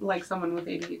 Like someone with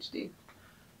ADHD.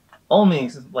 Only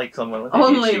like someone with ADHD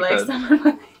Only like could. someone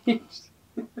with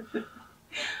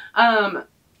ADHD.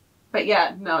 But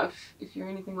yeah, no, if you're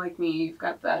anything like me, you've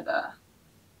got that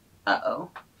uh-oh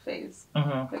phase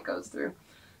Mm-hmm. that goes through.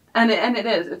 And it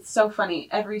is. It's so funny.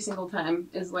 Every single time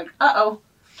is like, uh-oh.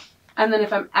 And then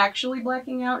if I'm actually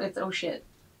blacking out, it's oh shit.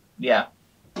 Yeah.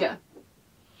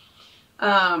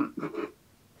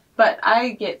 But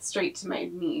I get straight to my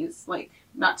knees. Like,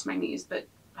 not to my knees, but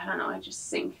I don't know, I just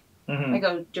sink. Mm-hmm. I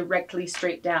go directly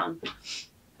straight down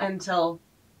until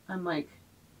I'm like,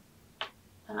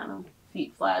 I don't know,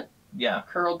 feet flat, Yeah.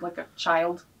 curled like a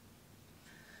child.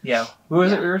 Yeah. Who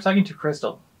was it? Yeah. We were talking to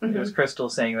Crystal. Mhm. It was Crystal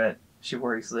saying that she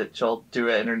worries that she'll do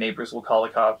it and her neighbors will call a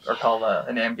cop or call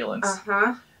an ambulance.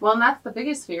 Uh-huh. Well, and that's the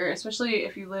biggest fear, especially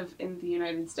if you live in the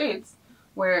United States,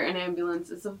 where an ambulance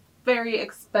is a very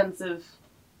expensive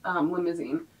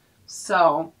limousine.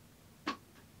 So,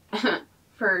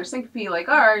 for syncope like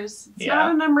ours, it's Yeah.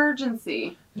 not an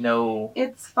emergency. No.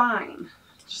 It's fine.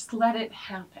 Just let it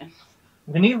happen.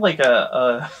 We need like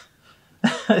a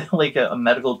like a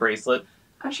medical bracelet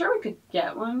I'm sure we could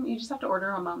get one. You just have to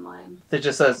order them online. that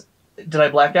just says, "Did I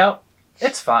black out?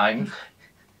 It's fine.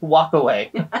 Walk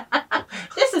away."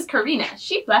 This is Karina.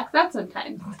 She blacks out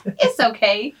sometimes. It's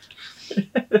okay.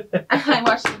 I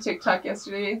watched a TikTok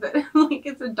yesterday that like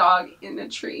it's a dog in a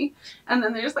tree, and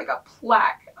then there's like a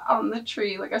plaque on the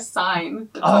tree, like a sign.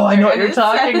 that's Oh, up I there, know what and you're it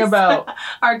talking says, about.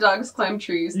 "Our dogs climb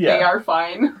trees. Yeah. They are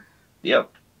fine."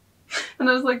 Yep. And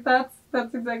I was like, that's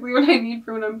exactly what I need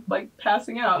for when I'm like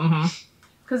passing out. Mm-hmm.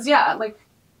 Cause yeah, like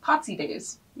Potsy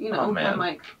days, you know, Oh, man. when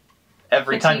like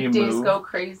Every time you fatigue days move. go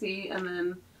crazy, and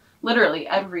then literally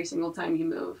every single time you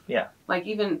move. Yeah. Like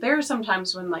even there are some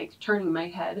times when like turning my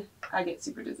head, I get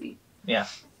super dizzy. Yeah.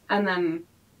 And then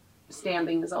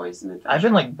standing is always an adventure. I've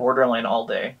been like borderline all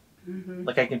day. Mm-hmm.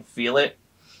 Like I can feel it.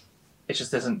 It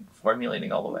just isn't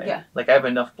formulating all the way. Yeah. Like I have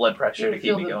enough blood pressure You to keep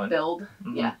feel me the going. build.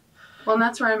 Mhm. Yeah. Well, and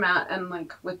that's where I'm at, and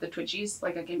like with the twitchies,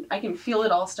 like I can feel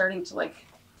it all starting to like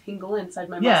tingle inside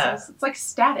my Yeah. muscles. It's like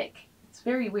static. It's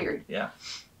very weird. Yeah.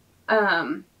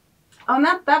 Oh, and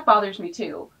that bothers me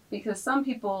too, because some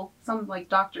like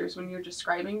doctors, when you're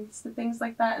describing things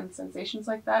like that and sensations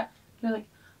like that, they're like,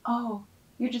 "Oh,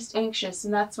 you're just anxious,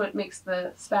 and that's what makes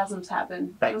the spasms happen."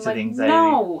 Back And I'm to the like, anxiety.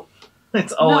 No,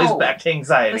 It's always No. back to the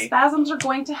anxiety. spasms are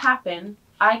going to happen.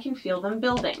 I can feel them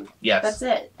building. Yes. That's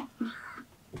it.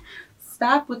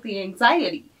 Stop with the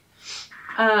anxiety.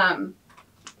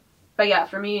 But yeah,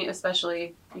 for me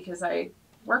especially, because I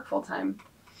work full time,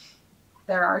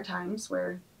 there are times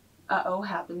where uh-oh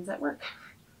happens at work.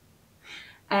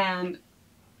 And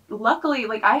luckily,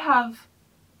 like I have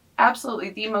absolutely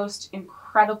the most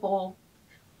incredible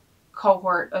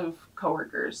cohort of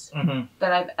coworkers Mm-hmm.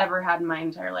 that I've ever had in my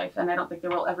entire life, and I don't think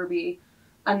there will ever be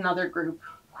another group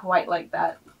quite like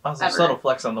that. Also, Ever. subtle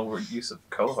flex on the word use of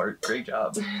cohort. Great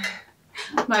job.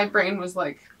 My brain was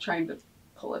like trying to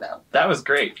pull it out. That was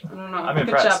great. I don't know. I'm Good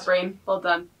impressed. job, brain. Well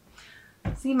done.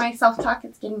 See, my self-talk,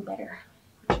 it's getting better.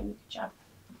 You're doing a good job.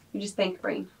 You just thank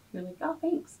brain. You're like, oh,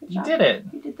 thanks. Good You job. did it.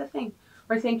 You did the thing.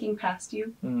 Or thinking past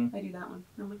you. Mhm. I do that one.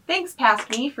 I'm like, thanks, past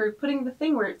me, for putting the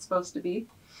thing where it's supposed to be.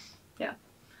 Yeah.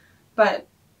 But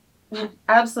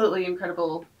absolutely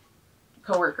incredible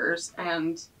coworkers,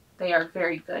 and they are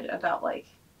very good about like,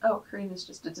 oh, Karina's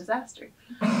just a disaster.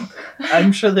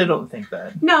 I'm sure they don't think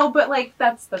that. No, but like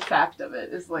that's the fact of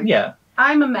it. Is like, Yeah.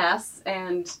 I'm a mess,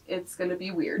 and it's gonna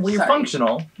be weird. Well, you're Sorry.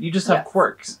 functional. You just have Yes.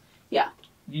 quirks. Yeah.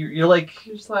 You're like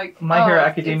You're just like My Hero oh,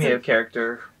 Academia it's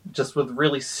character, just with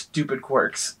really stupid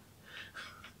quirks.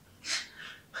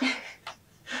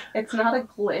 It's not a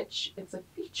glitch. It's a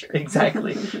feature.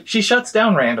 Exactly. She shuts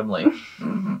down randomly.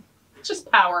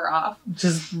 Just power off.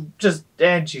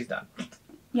 And she's done.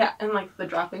 Yeah, and like the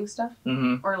dropping stuff,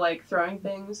 Mm-hmm. or like throwing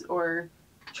things, or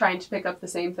trying to pick up the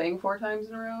same thing 4 times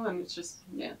in a row, and it's just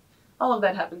yeah, all of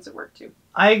that happens at work too.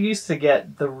 I used to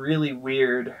get the really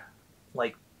weird,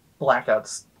 like,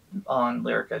 blackouts on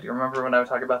Lyrica. Do you remember when I would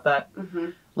talk about that?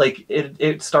 Mm-hmm. Like,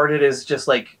 it started as just,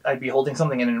 like, I'd be holding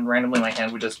something and then randomly my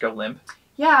hand would just go limp.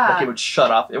 Yeah, Like, it would shut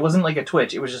off. It wasn't like a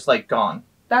twitch. It was just, like, gone.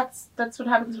 That's what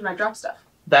happens when I drop stuff.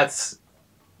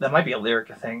 That might be a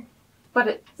Lyrica thing.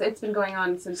 But it's been going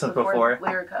on since before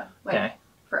Lyrica, like Okay.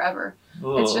 forever.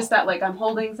 Ooh. It's just that like I'm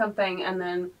holding something and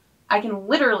then I can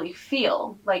literally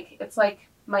feel like it's like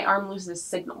my arm loses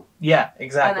signal. Yeah,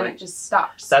 exactly. And then it just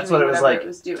stops. That's what it was like. It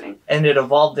was doing. And it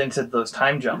evolved into those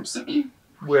time jumps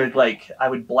where like I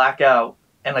would black out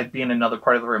and I'd be in another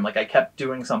part of the room. Like I kept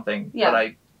doing something, but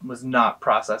I was not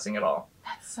processing at all.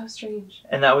 That's so strange.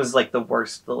 And that was like the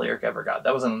worst the Lyrica ever got.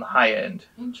 That was on the high end.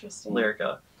 Interesting.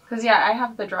 Lyrica. Because I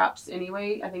have the drops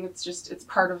anyway. I think it's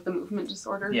part of the movement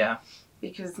disorder. Yeah.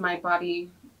 Because my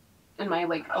body and my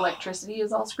like electricity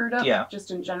is all screwed up. Yeah. Just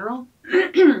in general,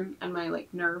 and my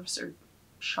like nerves are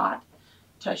shot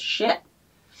to shit.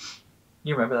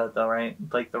 You remember that though, right?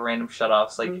 Like the random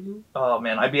shutoffs. Like, Mm-hmm. oh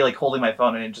man, I'd be like holding my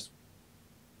phone and it just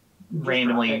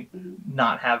randomly Mm-hmm.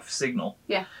 not have signal.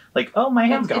 Yeah. Like, oh, my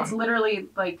hand's gone. It's literally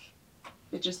like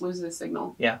it just loses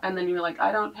signal. Yeah. And then you're like,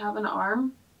 I don't have an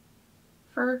arm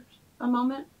for a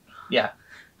moment. Yeah.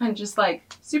 And just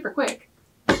like super quick.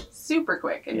 And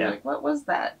Yeah. you're like, what was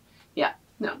that? Yeah.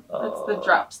 No. It's the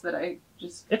drops that I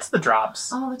just It's the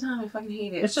drops. all the time. I fucking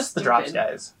hate it. It's just the drops,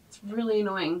 guys. It's really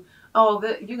annoying. Oh,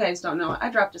 you guys don't know. I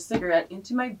dropped a cigarette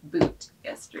into my boot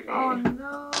yesterday. Oh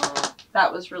no.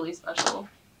 That was really special.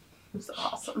 It was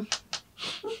awesome.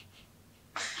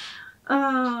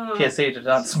 PSA did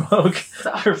not smoke.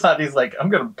 Sucks. Your body's like, I'm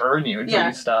going to burn you until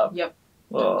you stop. Yep.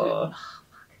 Oh.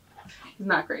 It's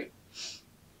not great.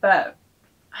 But,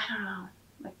 I don't know.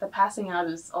 Like, the passing out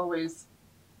is always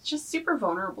it's just super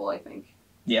vulnerable, I think.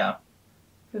 Yeah.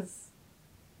 Because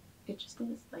it just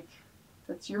is. Like,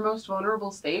 that's your most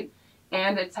vulnerable state.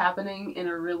 And it's happening in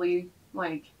a really,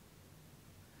 like,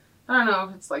 I don't know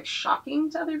if it's, like, shocking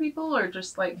to other people or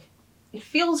just, like, it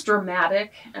feels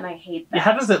dramatic, and I hate that. Yeah,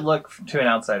 how does it look to an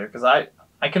outsider? Because I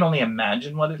can only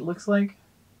imagine what it looks like.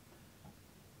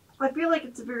 I feel like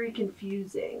it's very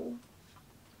confusing.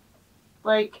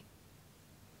 Like,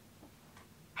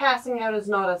 passing out is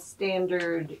not a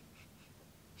standard.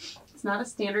 It's not a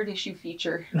standard issue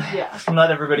feature. Yeah.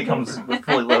 Not everybody comes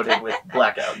fully loaded with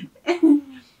blackout.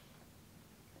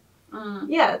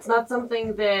 Yeah, it's not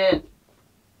something that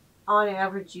on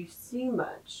average you see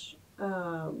much.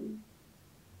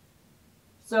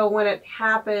 So when it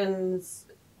happens,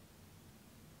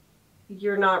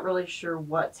 you're not really sure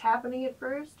what's happening at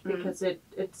first because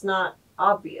it's not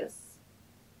obvious.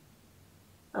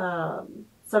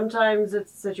 Sometimes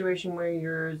it's a situation where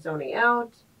you're zoning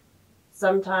out.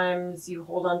 Sometimes you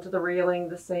hold onto the railing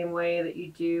the same way that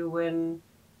you do when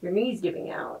your knee's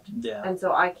giving out. Yeah. And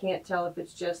so I can't tell if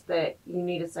it's just that you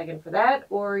need a second for that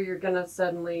or you're going to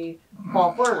suddenly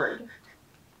fall forward.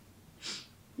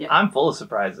 Yeah. I'm full of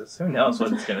surprises. Who knows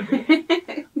what it's going to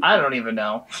be? I don't even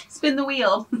know. Spin the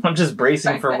wheel. I'm just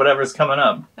bracing for whatever's coming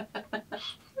up.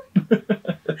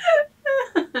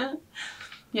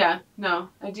 Yeah, no.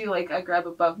 I do, like, I grab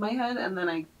above my head and then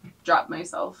I drop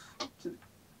myself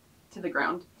to the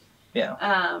ground. Yeah.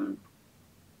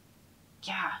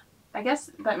 Yeah. I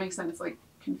guess that makes sense. Like,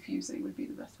 confusing would be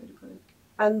the best way to put it.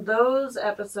 And those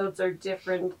episodes are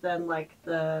different than, like,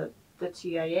 the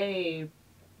TIA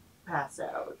pass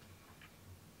out.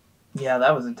 Yeah,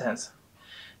 that was intense.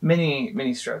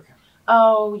 Mini stroke.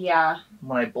 Oh, yeah.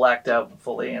 When I blacked out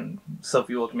fully and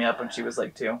Sophie woke me up when she was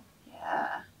like 2.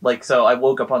 Yeah. Like, so I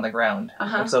woke up on the ground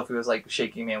Uh-huh. and Sophie was like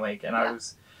shaking me awake and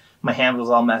my hand was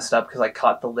all messed up because I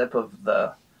caught the lip of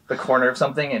the corner of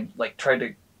something and like tried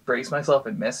to brace myself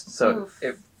and missed. So Oof.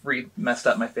 it messed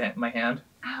up my hand.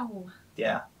 Ow.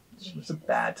 Yeah. It was a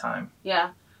bad time. Yeah.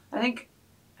 I think...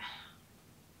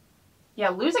 Yeah,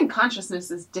 losing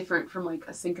consciousness is different from, like,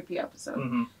 a syncope episode.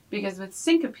 Mm-hmm. Because with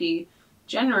syncope,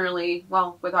 generally,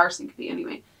 well, with our syncope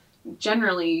anyway,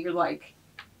 generally you're like,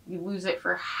 you lose it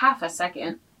for half a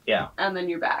second. Yeah. And then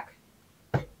you're back.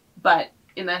 But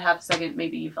in that half a second,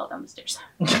 maybe you fell down the stairs.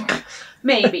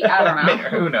 Maybe. I don't know.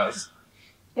 Who knows?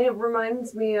 It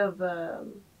reminds me of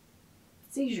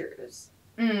seizures.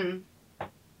 Mm.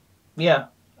 Yeah,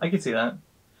 I could see that.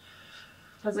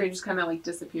 Because they just kind of, like,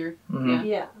 disappear. Mm-hmm. Yeah.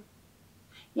 Yeah.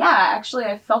 Yeah, actually,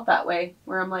 I felt that way.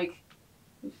 Where I'm like,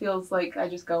 it feels like I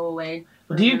just go away.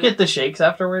 Do you get the shakes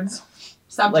afterwards?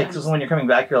 Sometimes. Like, just when you're coming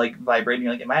back, you're like vibrating.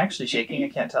 You're like, am I actually shaking? I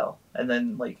can't tell. And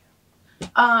then, like...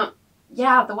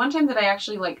 Yeah, the one time that I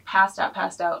actually, like, passed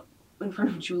out in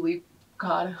front of Julie,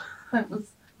 God, that was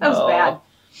bad.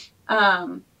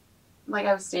 Like,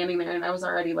 I was standing there and I was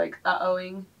already, like,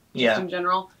 uh-ohing, just in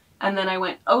general. And then I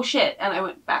went, oh shit, and I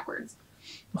went backwards.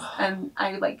 And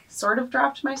I, like, sort of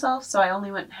dropped myself, so I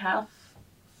only went half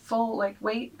full, like,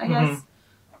 weight, I guess.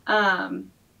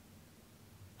 And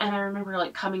And I remember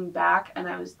like coming back and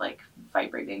I was like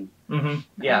vibrating. Mm-hmm.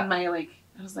 Yeah. And my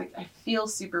I was like, I feel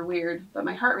super weird, but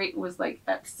my heart rate was like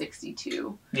at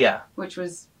 62. Yeah. Which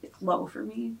was low for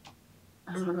me.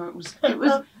 I don't know. It was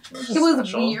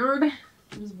Special. weird.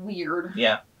 It was weird.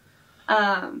 Yeah.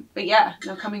 But yeah,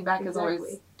 no, coming back is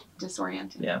always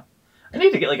disorienting. Yeah. I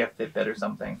need to get like a Fitbit or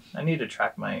something. I need to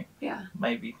track my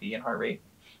BP and heart rate.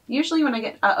 Usually when I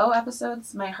get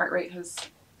episodes, my heart rate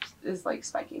is like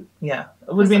spiking. Yeah.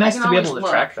 It would be nice to be able to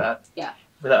track that. Yeah.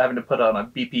 Without having to put on a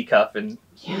BP cuff and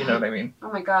you know what I mean.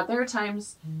 Oh my god, there are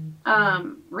times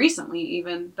recently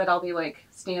even that I'll be like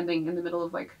standing in the middle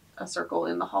of like a circle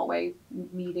in the hallway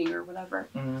meeting or whatever.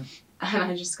 Mm-hmm. And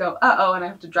I just go, uh-oh, and I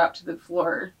have to drop to the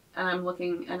floor. And I'm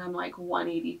looking and I'm like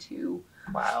 182.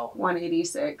 Wow.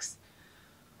 186.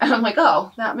 And I'm like,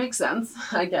 oh, that makes sense,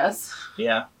 I guess.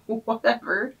 Yeah.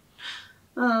 Whatever.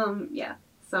 Yeah.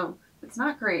 So it's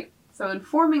not great. So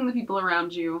informing the people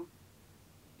around you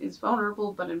is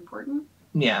vulnerable but important.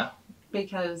 Yeah.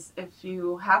 Because if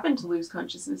you happen to lose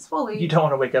consciousness fully, you don't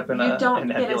want to wake up in you don't an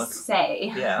get ambulance. a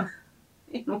say Yeah.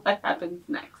 in what happens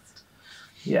next.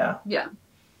 Yeah. Yeah.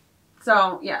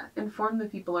 So yeah, inform the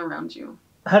people around you.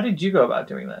 How did you go about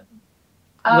doing that?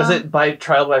 Was it by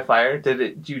trial by fire?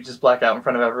 Did you just black out in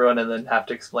front of everyone and then have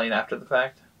to explain after the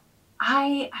fact?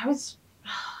 I was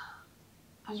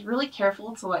really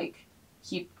careful to like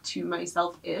keep to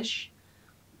myself-ish,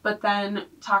 but then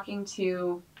talking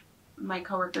to my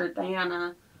coworker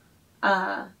Diana,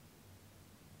 I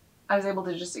was able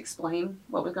to just explain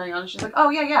what was going on. And she's like, "Oh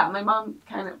yeah, my mom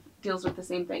kind of deals with the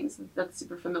same things. That's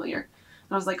super familiar."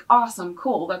 And I was like, "Awesome,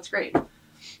 cool, that's great."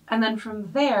 And then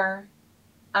from there,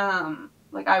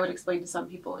 like I would explain to some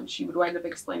people and she would wind up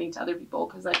explaining to other people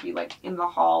because I'd be like in the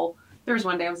hall. There was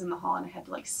one day I was in the hall and I had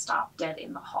to like stop dead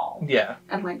in the hall. Yeah.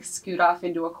 And like scoot off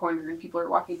into a corner and people are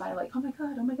walking by like, oh my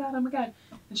god.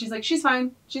 And she's like, she's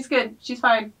fine. She's good. She's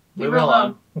fine. Leave her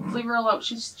alone. Leave her alone.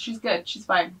 She's good. She's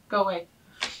fine. Go away.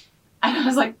 And I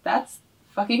was like, that's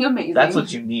fucking amazing. That's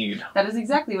what you need. That is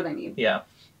exactly what I need. Yeah.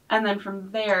 And then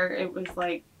from there, it was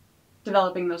like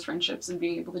developing those friendships and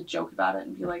being able to joke about it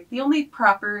and be like, the only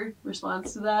proper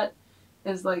response to that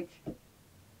is like,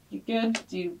 you good?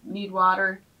 Do you need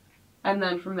water? And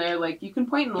then from there, like, you can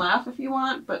point and laugh if you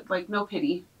want, but like, no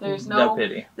pity. There's no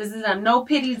pity. This is a no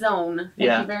pity zone.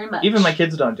 Thank you very much. Even my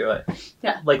kids don't do it.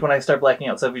 Yeah. Like when I start blacking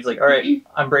out, Sophie's like, all right,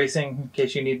 I'm bracing in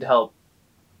case you need help.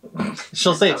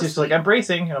 She'll say it too. She's like, I'm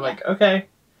bracing. And I'm like, okay.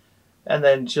 And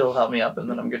then she'll help me up and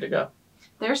then I'm good to go.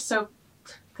 They're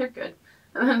good.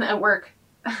 And then at work,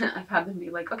 I've had them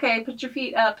be like, okay, put your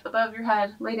feet up above your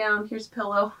head, lay down, here's a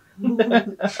pillow. I'm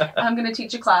going to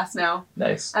teach a class now.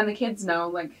 Nice. And the kids know,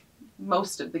 like,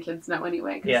 most of the kids know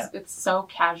anyway, because it's so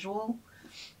casual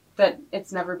that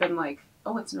it's never been like,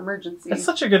 oh, it's an emergency. It's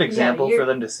such a good example for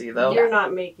them to see, though. You're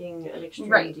not making an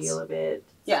extreme deal of it.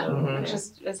 Yeah, so, it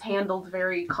just is handled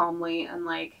very calmly and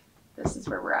like, this is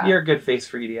where we're at. You're a good face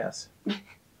for EDS. I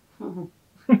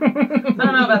don't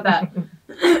know about that.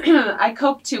 I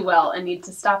cope too well and need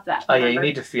to stop that. Oh yeah, you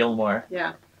need to feel more.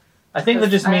 Yeah. I think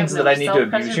that just means that I need to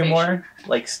abuse you more,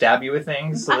 like stab you with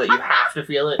things so that you have to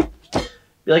feel it.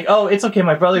 Be like, oh, it's okay,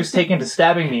 my brother's taken to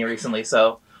stabbing me recently,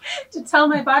 so... To tell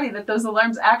my body that those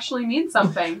alarms actually mean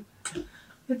something.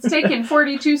 It's taken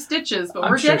 42 stitches, but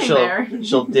we're getting there.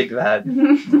 She'll dig that.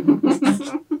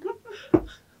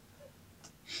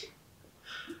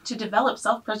 To develop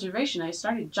self-preservation, I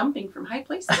started jumping from high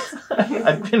places.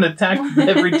 I've been attacked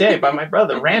every day by my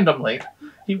brother, randomly.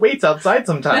 He waits outside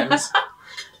sometimes.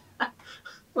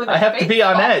 I have to be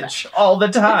on edge all the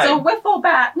time. It's a wiffle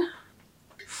bat.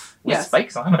 With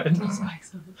spikes on it.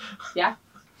 Yeah.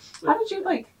 How did you,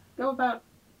 like, go about,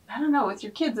 I don't know, with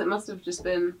your kids, it must have just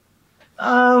been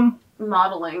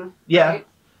modeling. Yeah. Right?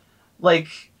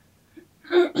 Like,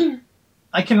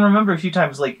 I can remember a few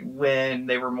times, like, when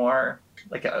they were more,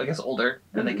 like, I guess older,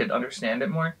 and they could understand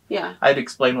it more. Yeah. I'd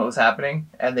explain what was happening,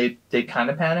 and they'd kind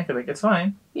of panic. I'd be like, it's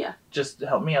fine. Yeah. Just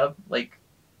help me up. Like,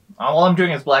 all I'm doing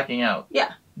is blacking out.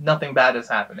 Yeah. Nothing bad is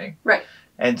happening. Right.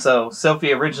 And so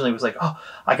Sophie originally was like, oh,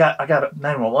 I got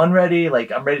 911 ready.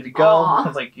 Like, I'm ready to go. Aww. I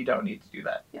was like, you don't need to do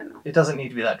that. Yeah, no. It doesn't need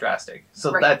to be that drastic.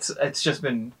 So it's just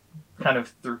been kind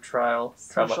of through trial.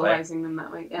 Socializing them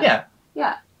that way. Yeah. Yeah.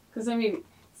 Yeah. Because, I mean,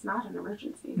 it's not an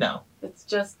emergency. No. It's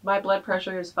just my blood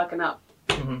pressure is fucking up.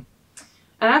 Mm-hmm. And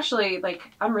actually, like,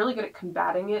 I'm really good at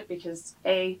combating it because,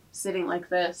 A, sitting like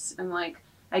this and, like,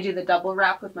 I do the double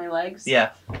wrap with my legs.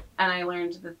 Yeah. And I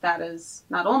learned that is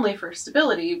not only for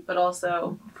stability, but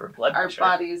also for blood our pressure.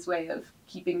 body's way of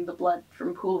keeping the blood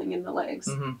from pooling in the legs.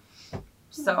 Mm-hmm.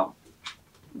 So,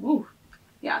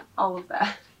 yeah, all of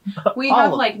that. We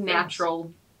have, like,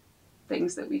 natural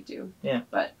things that we do. Yeah.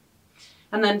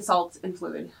 And then salt and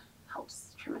fluid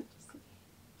helps tremendously.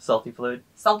 Salty fluid.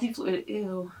 Salty fluid,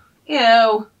 ew.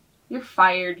 Ew. You're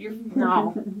fired.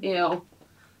 No. Ew.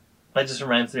 That just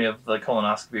reminds me of the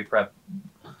colonoscopy prep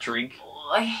drink.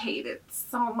 Oh, I hate it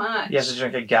so much. You have to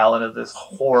drink a gallon of this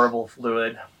horrible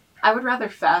fluid. I would rather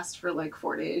fast for like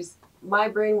 4 days. My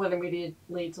brain went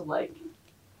immediately to like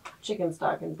chicken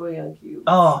stock and bouillon cubes.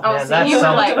 Oh, Oh, man, so that's you so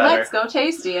were much like, better. let's go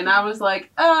tasty. And I was like,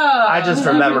 oh. I just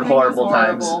remembered everything was horrible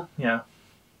times. horrible. Yeah.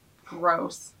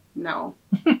 Gross. No.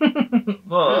 Ugh.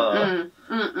 Mm-mm.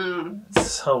 Mm-mm.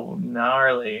 It's so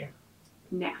gnarly.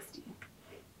 Nasty.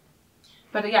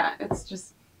 But yeah, it's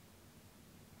just...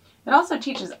 It also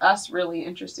teaches us really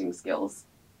interesting skills.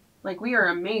 Like, we are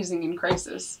amazing in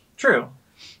crisis. True.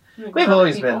 Like, We've other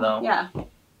always people- been, though. Yeah.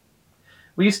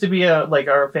 We used to be like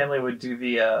our family would do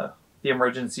the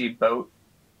emergency boat.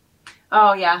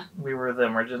 Oh, yeah. We were the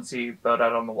emergency boat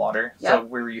out on the water, so Yep.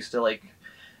 we were used to like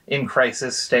in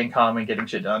crisis, staying calm and getting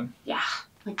shit done. Yeah.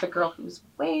 Like the girl who was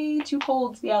way too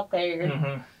cold to be out there.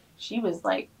 Mm-hmm. She was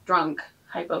like drunk,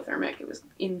 hypothermic. It was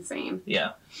insane.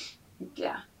 Yeah,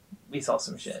 Yeah. we saw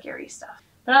some shit. Scary stuff.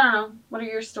 But I don't know. What are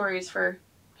your stories for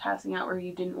passing out where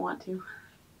you didn't want to?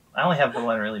 I only have the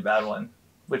one really bad one,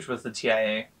 which was the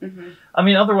TIA. Mm-hmm. I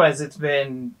mean, otherwise it's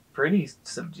been pretty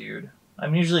subdued.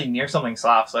 I'm usually near something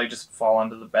soft, so I just fall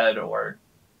onto the bed or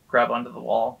grab onto the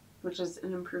wall. Which is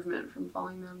an improvement from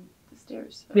falling down the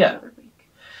stairs Yeah. the other week.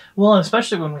 Well, and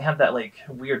especially when we had that like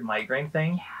weird migraine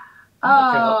thing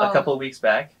Oh. a couple of weeks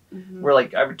back, Mm-hmm. where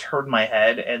like I would turn my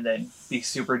head and then be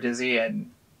super dizzy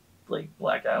and like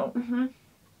black out. Mm-hmm.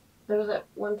 There was that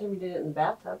one time you did it in the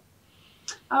bathtub.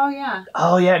 Oh, yeah.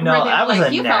 Oh yeah, no, Where they were that was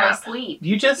like, a you nap. fell asleep.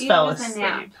 You just It fell was a asleep.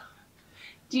 nap.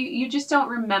 You just don't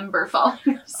remember falling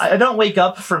asleep. I don't wake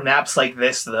up from naps like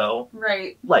this though,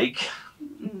 Right. like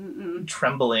Mm-mm.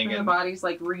 trembling Your and body's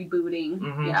like rebooting.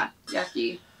 Mhm. Yeah.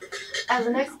 Yucky. As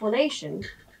an explanation,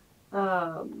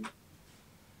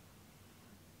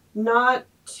 not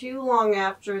too long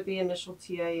after the initial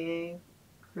TIA,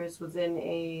 Chris was in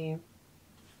a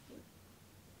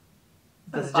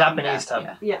It's a The bottom Japanese bath,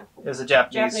 tub. Yeah. It was a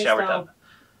Japanese shower style tub.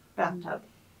 bathtub,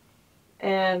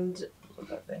 and What's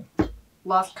that thing?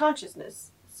 lost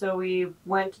consciousness. So we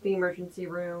went to the emergency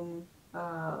room.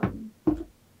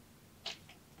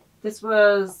 This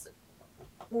was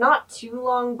not too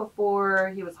long before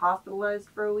he was hospitalized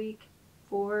for a week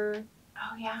for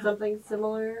Oh, yeah. something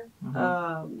similar.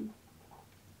 Mhm.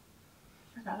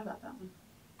 I forgot about that one.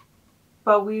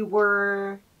 But we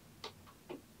were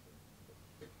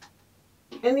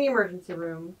in the emergency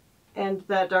room, and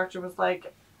that doctor was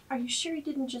like, "Are you sure he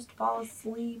didn't just fall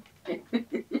asleep?"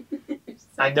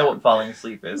 I know what falling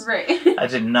asleep is. Right. I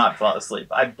did not fall asleep.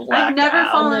 I blacked I've never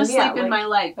out. fallen And then, asleep yeah, in like- my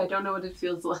life. I don't know what it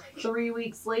feels like. 3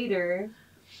 weeks later,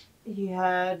 he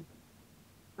had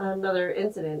another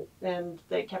incident, and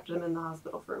they kept him in the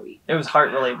hospital for a week. It was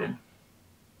heart related.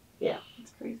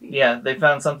 It's crazy. Yeah, they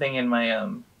found something in my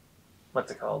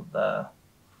what's it called? The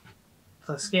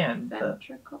scan. The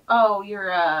Ventricle. Oh, your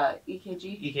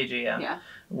EKG. EKG, yeah, Yeah.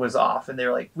 was off, and they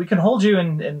were like, "We can hold you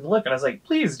and look." And I was like,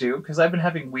 "Please do," because I've been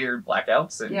having weird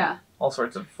blackouts and Yeah. all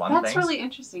sorts of fun That's things. really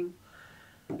interesting.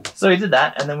 So we did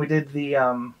that, and then we did the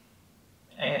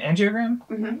angiogram,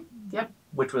 Mm-hmm.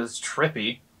 which was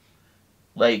trippy.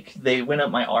 Like they went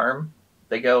up my arm.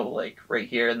 They go like right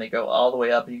here, and they go all the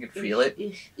way up, and you can feel it.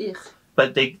 Ugh.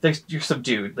 But you're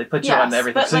subdued. They put you on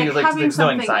everything, but so you like having there's no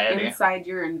something anxiety. inside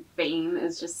your vein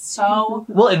is just so.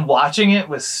 Well, and watching it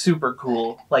was super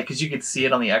cool, like because you could see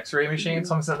it on the X-ray machine.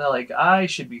 So I'm sitting there like, I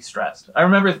should be stressed. I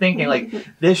remember thinking like,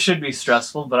 this should be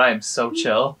stressful, but I am so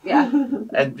chill, Yeah.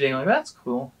 and being like, that's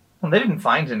cool. And they didn't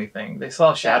find anything. They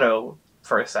saw a shadow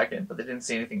for a second, but they didn't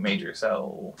see anything major.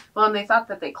 So Well, and they thought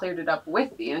that they cleared it up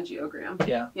with the angiogram.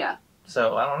 yeah.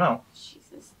 So I don't know.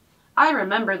 Jesus. I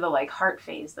remember the like heart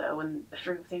phase though, when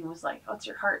everything was like, "Oh, it's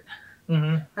your heart,"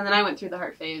 Mm-hmm. and then I went through the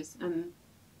heart phase, and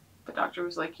the doctor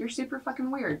was like, "You're super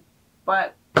fucking weird,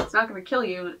 but it's not going to kill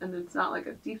you, and it's not like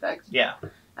a defect." Yeah.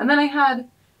 And then I had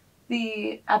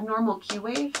the abnormal Q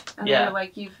wave, and they Yeah. were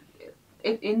like, it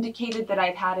indicated that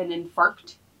I'd had an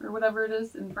infarct or whatever it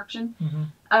is, infarction.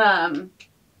 Mm-hmm.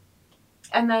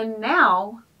 And then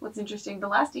now, what's interesting, the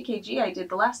last EKG I did,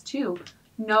 the last two,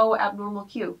 no abnormal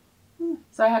Q.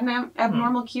 So I had an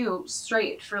abnormal Q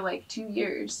straight for like 2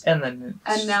 years. And then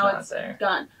And now not it's there.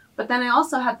 gone. But then I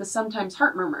also had the sometimes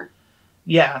heart murmur.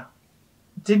 Yeah.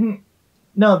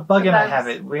 No, Bug But and I that's- have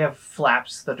it. We have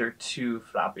flaps that are too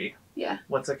floppy. Yeah.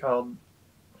 What's it called?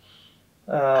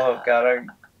 Oh, God. Our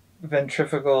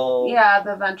ventricle. Yeah,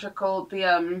 the ventricle,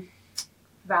 the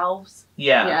valves.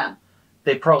 Yeah. Yeah.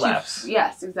 They prolapse.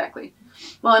 Yes, exactly.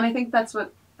 Well, and I think that's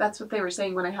what they were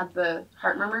saying when I had the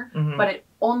heart murmur, Mhm. but it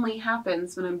only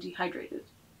happens when I'm dehydrated.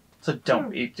 So don't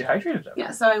be dehydrated.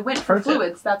 Yeah, so I went for Perfect.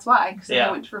 fluids. That's why. Because Yeah.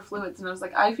 I went for fluids, and I was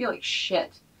like, I feel like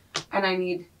shit, and I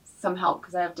need some help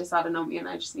because I have dysautonomia, and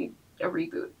I just need a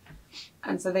reboot.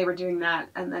 And so they were doing that,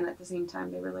 and then at the same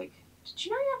time, they were like, "Did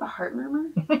you know you have a heart murmur?"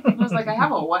 And I was like, "I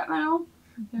have a what now?"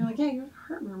 They were like, "Yeah, you have a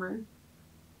heart murmur."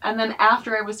 And then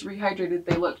after I was rehydrated,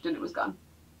 they looked, and it was gone.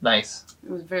 Nice. It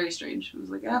was very strange. It was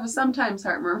like, I have a sometimes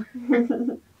heart murmur.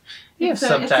 Yeah, It's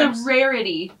sometimes. a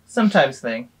rarity. Sometimes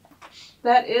thing.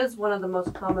 That is one of the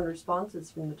most common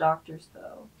responses from the doctors,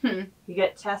 though. Hmm. You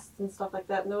get tests and stuff like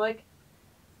that, and they're like,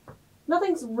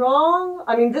 nothing's wrong.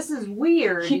 I mean, this is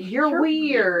weird. You're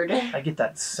weird. I get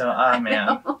that so...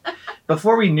 man.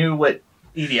 Before we knew what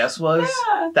EDS was,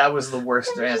 Yeah. that was the worst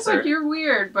It's just answer. like, you're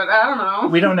weird, but I don't know.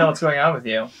 We don't know what's going on with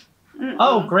you. Mm-mm.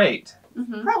 Oh, great.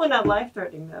 Mm-hmm. Probably not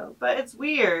life-threatening, though, but it's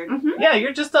weird. Mm-hmm. Yeah,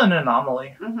 you're just an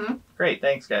anomaly. Mm-hmm. Great,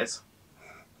 thanks, guys.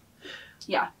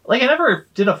 Yeah. Like, I never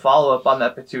did a follow-up on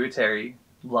that pituitary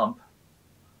lump.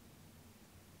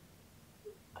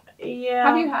 Yeah.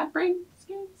 Have you had brain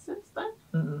scans since then?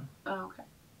 Mm-mm. Oh, okay.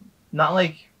 Not,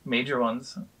 like, major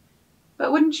ones.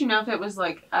 But wouldn't you know if it was,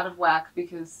 like, out of whack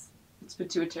because it's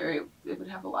pituitary, it would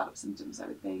have a lot of symptoms, I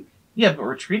would think. Yeah, but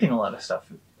we're treating a lot of stuff.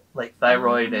 Like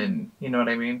thyroid and... You know what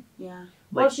I mean? Yeah.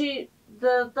 Well, Like,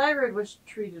 the thyroid was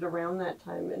treated around that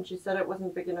time, and she said it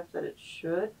wasn't big enough that it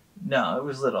should. no, it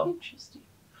was little. Interesting.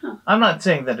 I'm not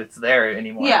saying that it's there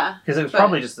anymore. Yeah, Because it was but-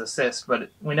 probably just a cyst, but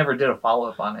we never did a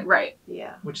follow-up on it. Right.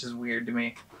 Yeah. Which is weird to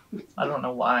me. I don't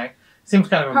know why. Seems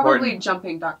kind of Probably important.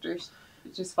 jumping doctors.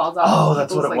 It just falls off Oh,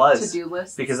 that's people's, what it like, was. to-do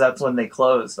list. Because that's when they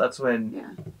closed. That's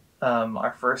when Yeah.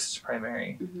 our first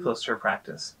primary Mhm. closed her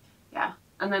practice.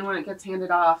 And then when it gets handed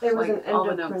off, There was like, an all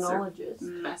the notes are endocrinologist.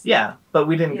 messy. Yeah, but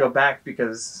we didn't Yeah. go back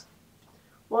because...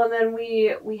 Well, and then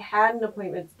we had an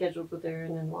appointment scheduled with her,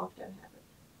 and then lockdown happened.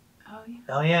 Oh, yeah.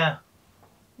 Oh, yeah.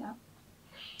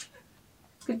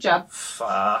 Good job.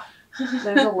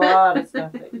 There's a lot of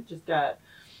stuff that just got...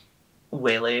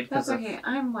 Waylaid. That's 'cause of- okay.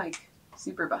 I'm, like,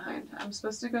 super behind. I'm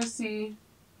supposed to go see...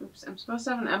 I'm supposed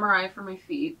to have an MRI for my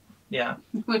feet, Yeah.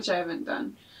 which I haven't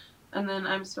done. And then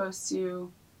I'm supposed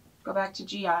to go back to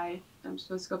GI. I'm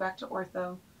supposed to go back to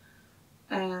ortho.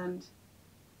 And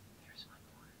there's one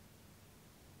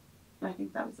more. I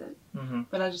think that was it. hmm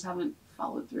But I just haven't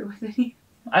followed through with any.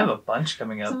 I have a bunch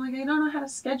coming So up. I'm like, I don't know how to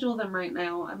schedule them right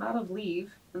now. I'm out of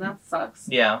leave, and that sucks.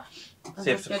 Yeah. As So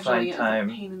you have to scheduling find it is time.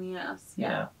 a pain in the ass. Yeah.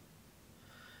 Yeah.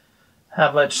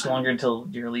 How much longer until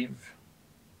your leave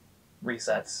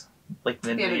resets? Like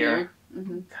the end of the year?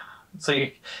 Mm-hmm. So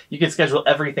you could schedule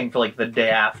everything for like the day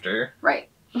after. Right.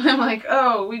 I'm like,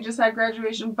 oh, we just had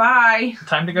graduation. Bye.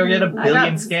 Time to go get a I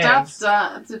billion got scans.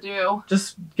 stuff to do.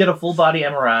 Just get a full body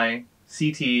MRI,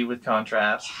 CT with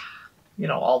contrast. You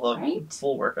know, all the Right.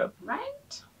 full workup.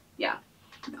 Right?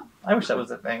 I wish that was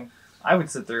a thing. I would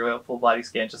sit through a full body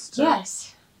scan just to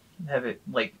Yes. have it,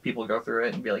 like, people go through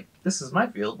it and be like, this is my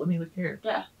field, let me look here.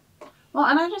 Well,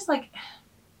 and I just like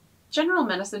general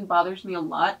medicine bothers me a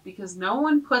lot because no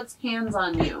one puts hands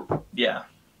on you. Yeah.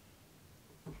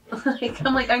 Like,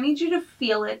 I'm like, I need you to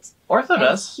feel it Ortho and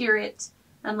does. hear it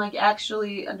and like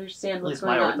actually understand At what's least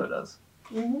my going ortho on. does.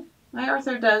 Mm-hmm. My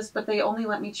ortho does, but they only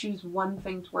let me choose one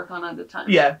thing to work on at a time.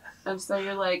 Yeah. And so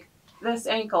you're like, this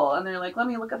ankle, and they're like, let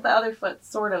me look at the other foot,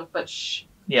 sort of, but shh.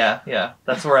 Yeah.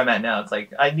 That's where I'm at now. It's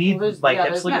like, I need my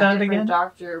hips looked at again.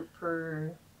 Doctor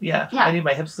per... Yeah. Yeah. I need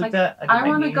my hips looked Like, at. I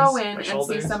want to go in and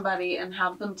see somebody and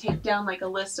have them take down like a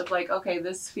list of like, okay,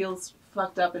 this feels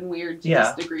fucked up and weird to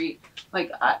Yeah. this degree.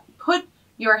 Like, put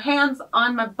your hands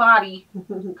on my body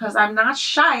because I'm not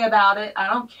shy about it. I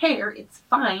don't care. It's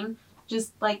fine.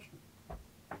 Just like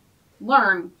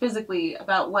learn physically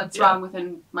about what's Yeah. wrong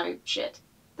within my shit.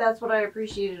 That's what I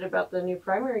appreciated about the new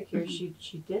primary care. Mhm.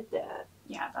 She did that.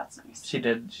 Yeah, that's nice. She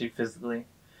did. She physically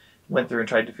went through and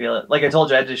tried to feel it. Like I told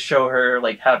you, I had to show her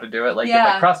like how to do it. Like if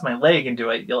Yeah. I cross my leg and do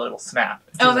it, it'll snap.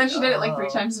 And Oh, she's then like, she did it like 3 "Oh."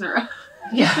 times in a row.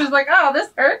 Yeah. She was like, oh, this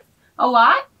hurts a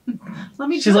lot. Let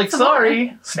me She's do it like, some more."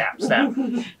 sorry. Snap.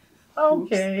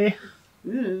 Okay.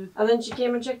 Ooh. And then she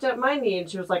came and checked out my knee, and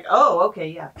she was like, "Oh, okay,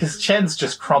 yeah." Because Chen's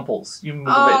just crumples. You move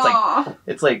it. Oh.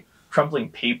 It's like crumpling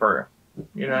paper.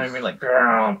 You know what I mean? Like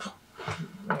grump.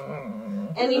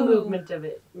 Any Ooh. movement of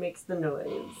it makes the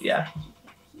noise. Yeah.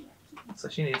 So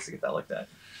she needs to get that looked at.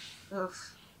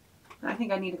 Oof. I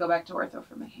think I need to go back to ortho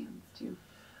for my hands too.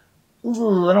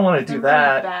 Ooh, I don't want to They're do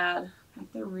that. Really bad.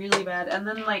 Like, they're really bad. And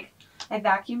then like I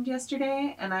vacuumed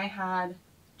yesterday and I had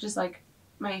just like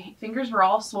my fingers were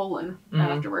all swollen Mhm.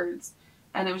 afterwards.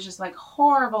 And it was just like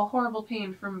horrible, horrible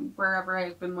pain from wherever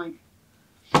I've been like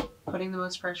putting the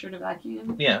most pressure to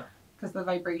vacuum. Yeah. Because the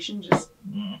vibration just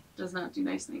does not do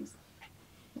nice things.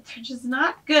 But they're just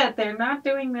not good. They're not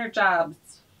doing their jobs.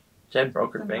 Jen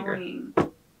broke her It's finger. annoying.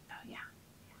 Oh, yeah.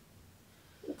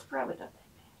 It's probably not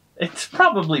that It's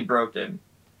probably broken.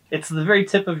 It's the very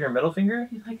tip of your middle finger.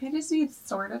 You're like, I just need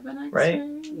sort of an X-ray.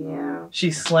 Right? bad. Yeah. She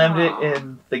slammed Aw. it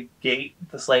in the gate,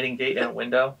 the sliding gate in a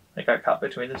window. It got caught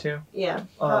between the two. Yeah.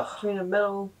 Ugh. Caught between a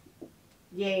metal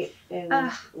gate and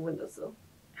Ugh. a windowsill.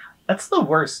 That's the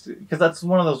worst, because that's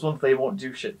one of those ones they won't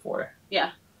do shit for.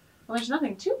 Well, there's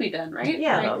nothing to be done, right?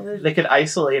 Yeah. Like, No, They could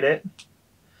isolate it.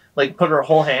 Like, put her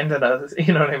whole hand in a,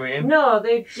 you know what I mean? no,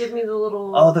 they give me the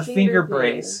little. Oh, the finger thing.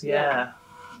 brace. Yeah.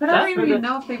 but I don't That's even for the-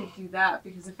 know if they would do that,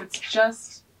 because if it's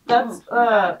just... That's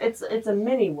Oh, it's a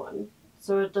mini one,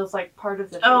 so it does like part of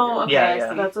the finger. Oh, okay, Yeah, I yeah.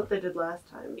 see. That's what they did last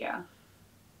time. Yeah.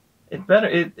 It better,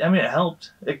 it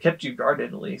helped. It kept you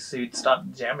guarded at least, so you'd stop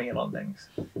jamming it on things.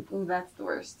 Ooh, that's the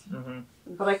worst. Mm-hmm.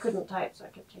 But I couldn't type, so I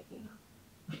kept taking it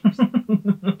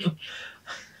off.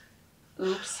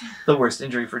 Oops. The worst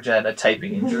injury for Jen, a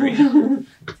typing injury.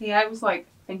 See, I was like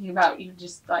thinking about you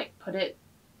just like put it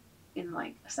in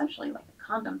like essentially like a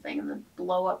condom thing and then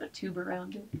blow up a tube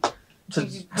around it. So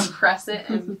You compress it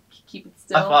and keep it I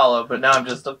still. follow, but now I'm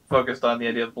just focused on the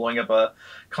idea of blowing up a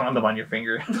condom on your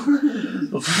finger.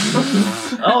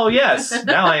 Oh, yes,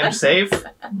 now I am safe.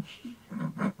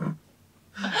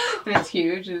 And it's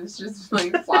huge and it's just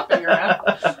like flopping around.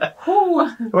 Whew.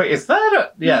 Wait, is that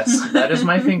a... Yes, that is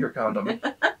my finger condom.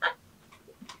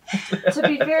 To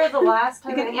be fair, the last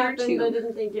time Like it an inner happened, tube. I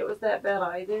didn't think it was that bad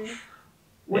either.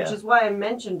 Which Yeah. is why I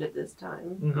mentioned it this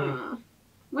time. Mm-hmm.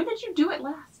 When did you do it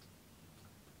last?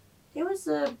 It was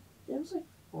like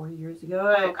 4 years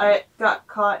ago. Okay. I got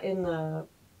caught in the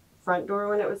front door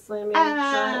when it was slamming shut.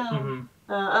 Mm-hmm.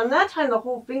 And that time the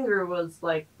whole finger was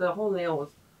like, the whole nail was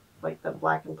like the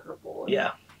black and purple.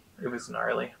 Yeah, it was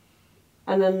gnarly.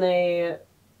 And then they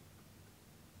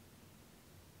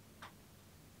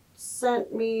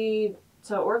sent me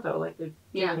to ortho like they're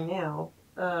Yeah. doing now.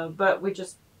 But we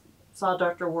just saw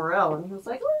Dr. Worrell and he was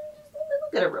like, let me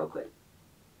look at it real quick.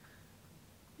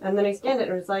 And then he scanned it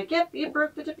and was like, yep, you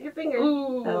broke the tip of your finger.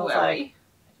 Ooh, And I was owie. like, I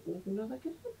didn't even know that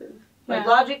could happen. Like, Yeah.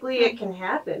 logically it can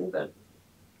happen, but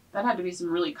That had to be some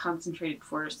really concentrated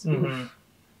force. Mm-hmm.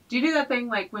 Do you do that thing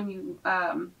like when you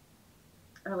are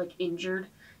like injured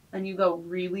and you go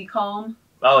really calm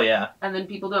Oh, yeah. and then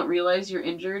people don't realize you're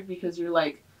injured because you're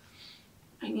like,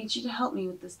 I need you to help me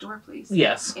with this door, please.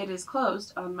 Yes. It is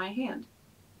closed on my hand.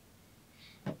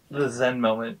 The Zen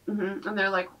moment. Mm-hmm. And they're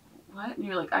like, what? And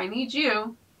you're like, I need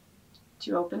you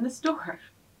to open this door.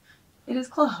 It is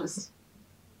closed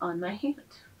on my hand.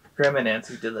 Grandma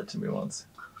Nancy did that to me once.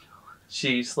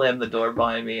 She slammed the door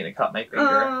behind me and it caught my finger.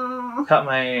 Oh. Caught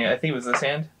my, I think it was this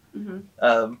hand.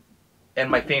 Mm-hmm. And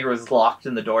my finger was locked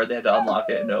in the door. They had to unlock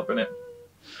it and open it.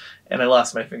 And I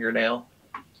lost my fingernail.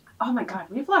 Oh my god,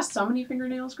 we've lost so many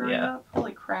fingernails growing Yeah. up.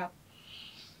 Holy crap.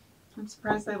 I'm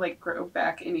surprised they like grow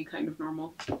back any kind of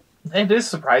normal. It is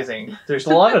surprising. There's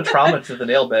a lot of trauma to the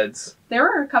nail beds. There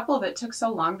were a couple that took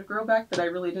so long to grow back that I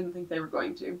really didn't think they were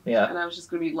going to. Yeah. And I was just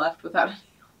going to be left without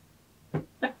a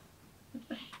nail.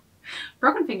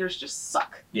 Broken fingers just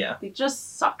suck. Yeah. They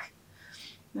just suck.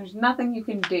 There's nothing you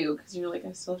can do because you're like,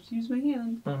 I still have to use my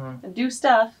hand Mm-hmm. and do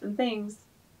stuff and things.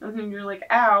 And then you're like,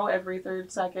 ow, every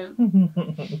third second.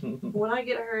 when I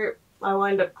get hurt, I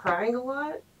wind up crying a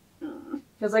lot. Mm.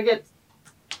 Because I get,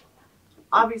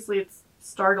 obviously it's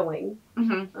startling.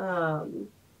 Mm-hmm.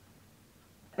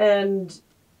 And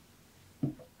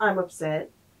I'm upset.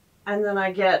 And then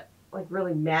I get like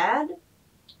really mad.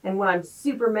 And when I'm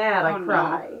super mad, I Oh, no.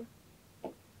 cry.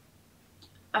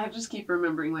 I just keep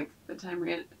remembering like the time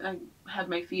I had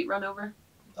my feet run over.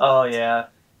 Oh, yeah.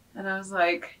 And I was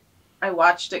like, I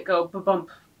watched it go ba-bump,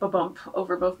 ba-bump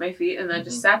over both my feet. And I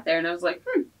just Mhm. sat there and I was like,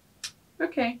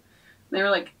 okay. And they were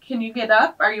like, can you get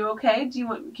up? Are you okay?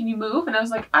 Can you move? And I was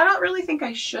like, I don't really think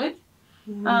I should.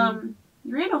 Mm.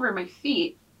 You ran over my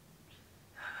feet.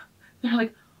 They're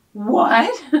like, what?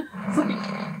 It's like,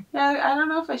 yeah, I don't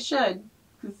know if I should.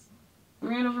 Because you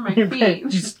ran over my You feet.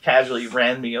 just casually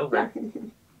ran me over.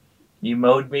 You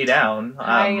mowed me down.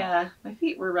 My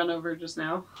feet were run over just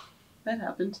now. That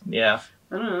happened. Yeah.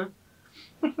 I don't know.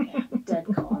 Yeah, dead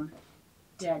calm.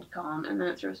 Dead calm. And then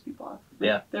it throws people off.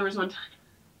 Yeah. There was one time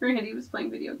Randy was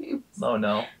playing video games. Oh,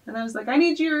 no. And I was like, I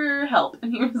need your help.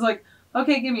 And he was like,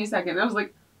 okay, give me a second. And I was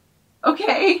like,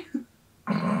 okay.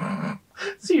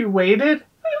 So you waited? I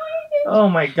waited. Oh,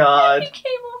 my And God. he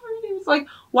came over and he was like,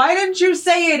 why didn't you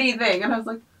say anything? And I was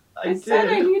like, I said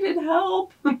I needed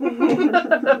help.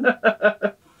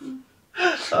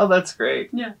 Oh, that's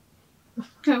great.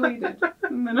 I waited.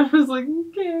 And then I was like,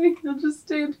 okay, I'll just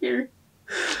stand here.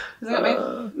 Because I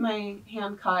got my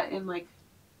hand caught in, like,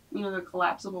 you know, the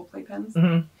collapsible playpens.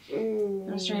 Mm-hmm.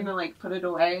 I was trying to, like, put it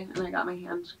away, and I got my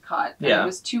hand caught. And Yeah. it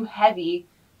was too heavy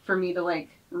for me to, like,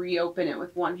 reopen it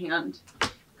with one hand.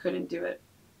 Couldn't do it.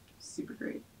 Super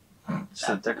great.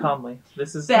 Sit there calmly.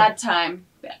 This is Bad time.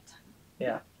 Bad time.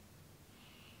 Yeah.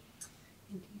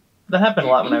 Indeed. That happened a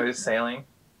lot when I was sailing,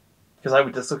 because I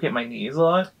would dislocate my knees a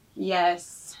lot,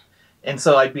 Yes. and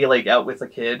so I'd be like out with a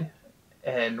kid,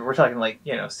 and we're talking like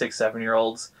 6,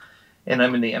 7-year-olds, and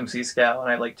I'm in the MC Scout, and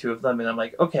I have like 2 of them, and I'm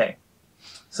like, okay,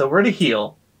 so we're to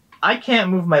heel. I can't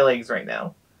move my legs right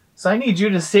now, so I need you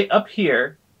to sit up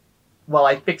here while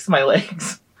I fix my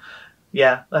legs.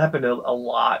 Yeah, that happened a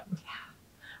lot.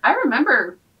 I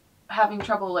remember having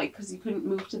trouble, like, because you couldn't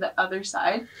move to the other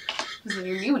side, because then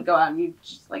your knee would go out, and you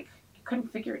just, like, you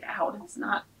couldn't figure it out. It's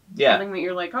not something that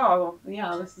you're like, oh,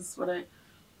 yeah, this is what I...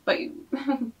 But you,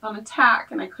 on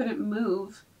attack, and I couldn't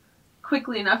move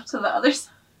quickly enough to the other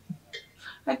side.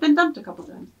 I've been dumped a couple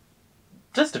times.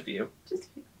 Just a few. Just a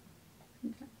few.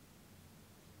 Okay.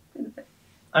 Been a bit.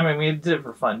 I mean, we did it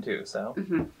for fun too, so.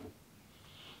 Mm-hmm.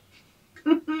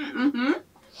 Mm-hmm.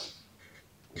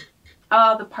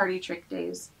 Oh, the party trick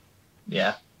days.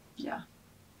 Yeah. Yeah.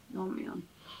 Oh, man.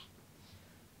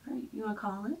 All right, you want to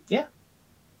call it?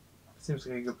 Seems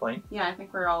like a good point. Yeah, I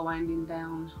think we're all winding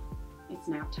down. It's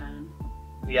nap time.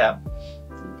 Yeah.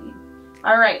 Indeed.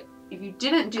 All right. If you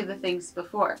didn't do the things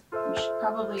before, you should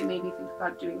probably maybe think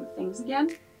about doing the things again.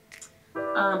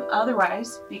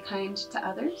 Otherwise, be kind to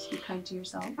others, be kind to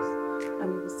yourselves,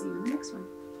 and we will see you in the next one.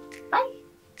 Bye.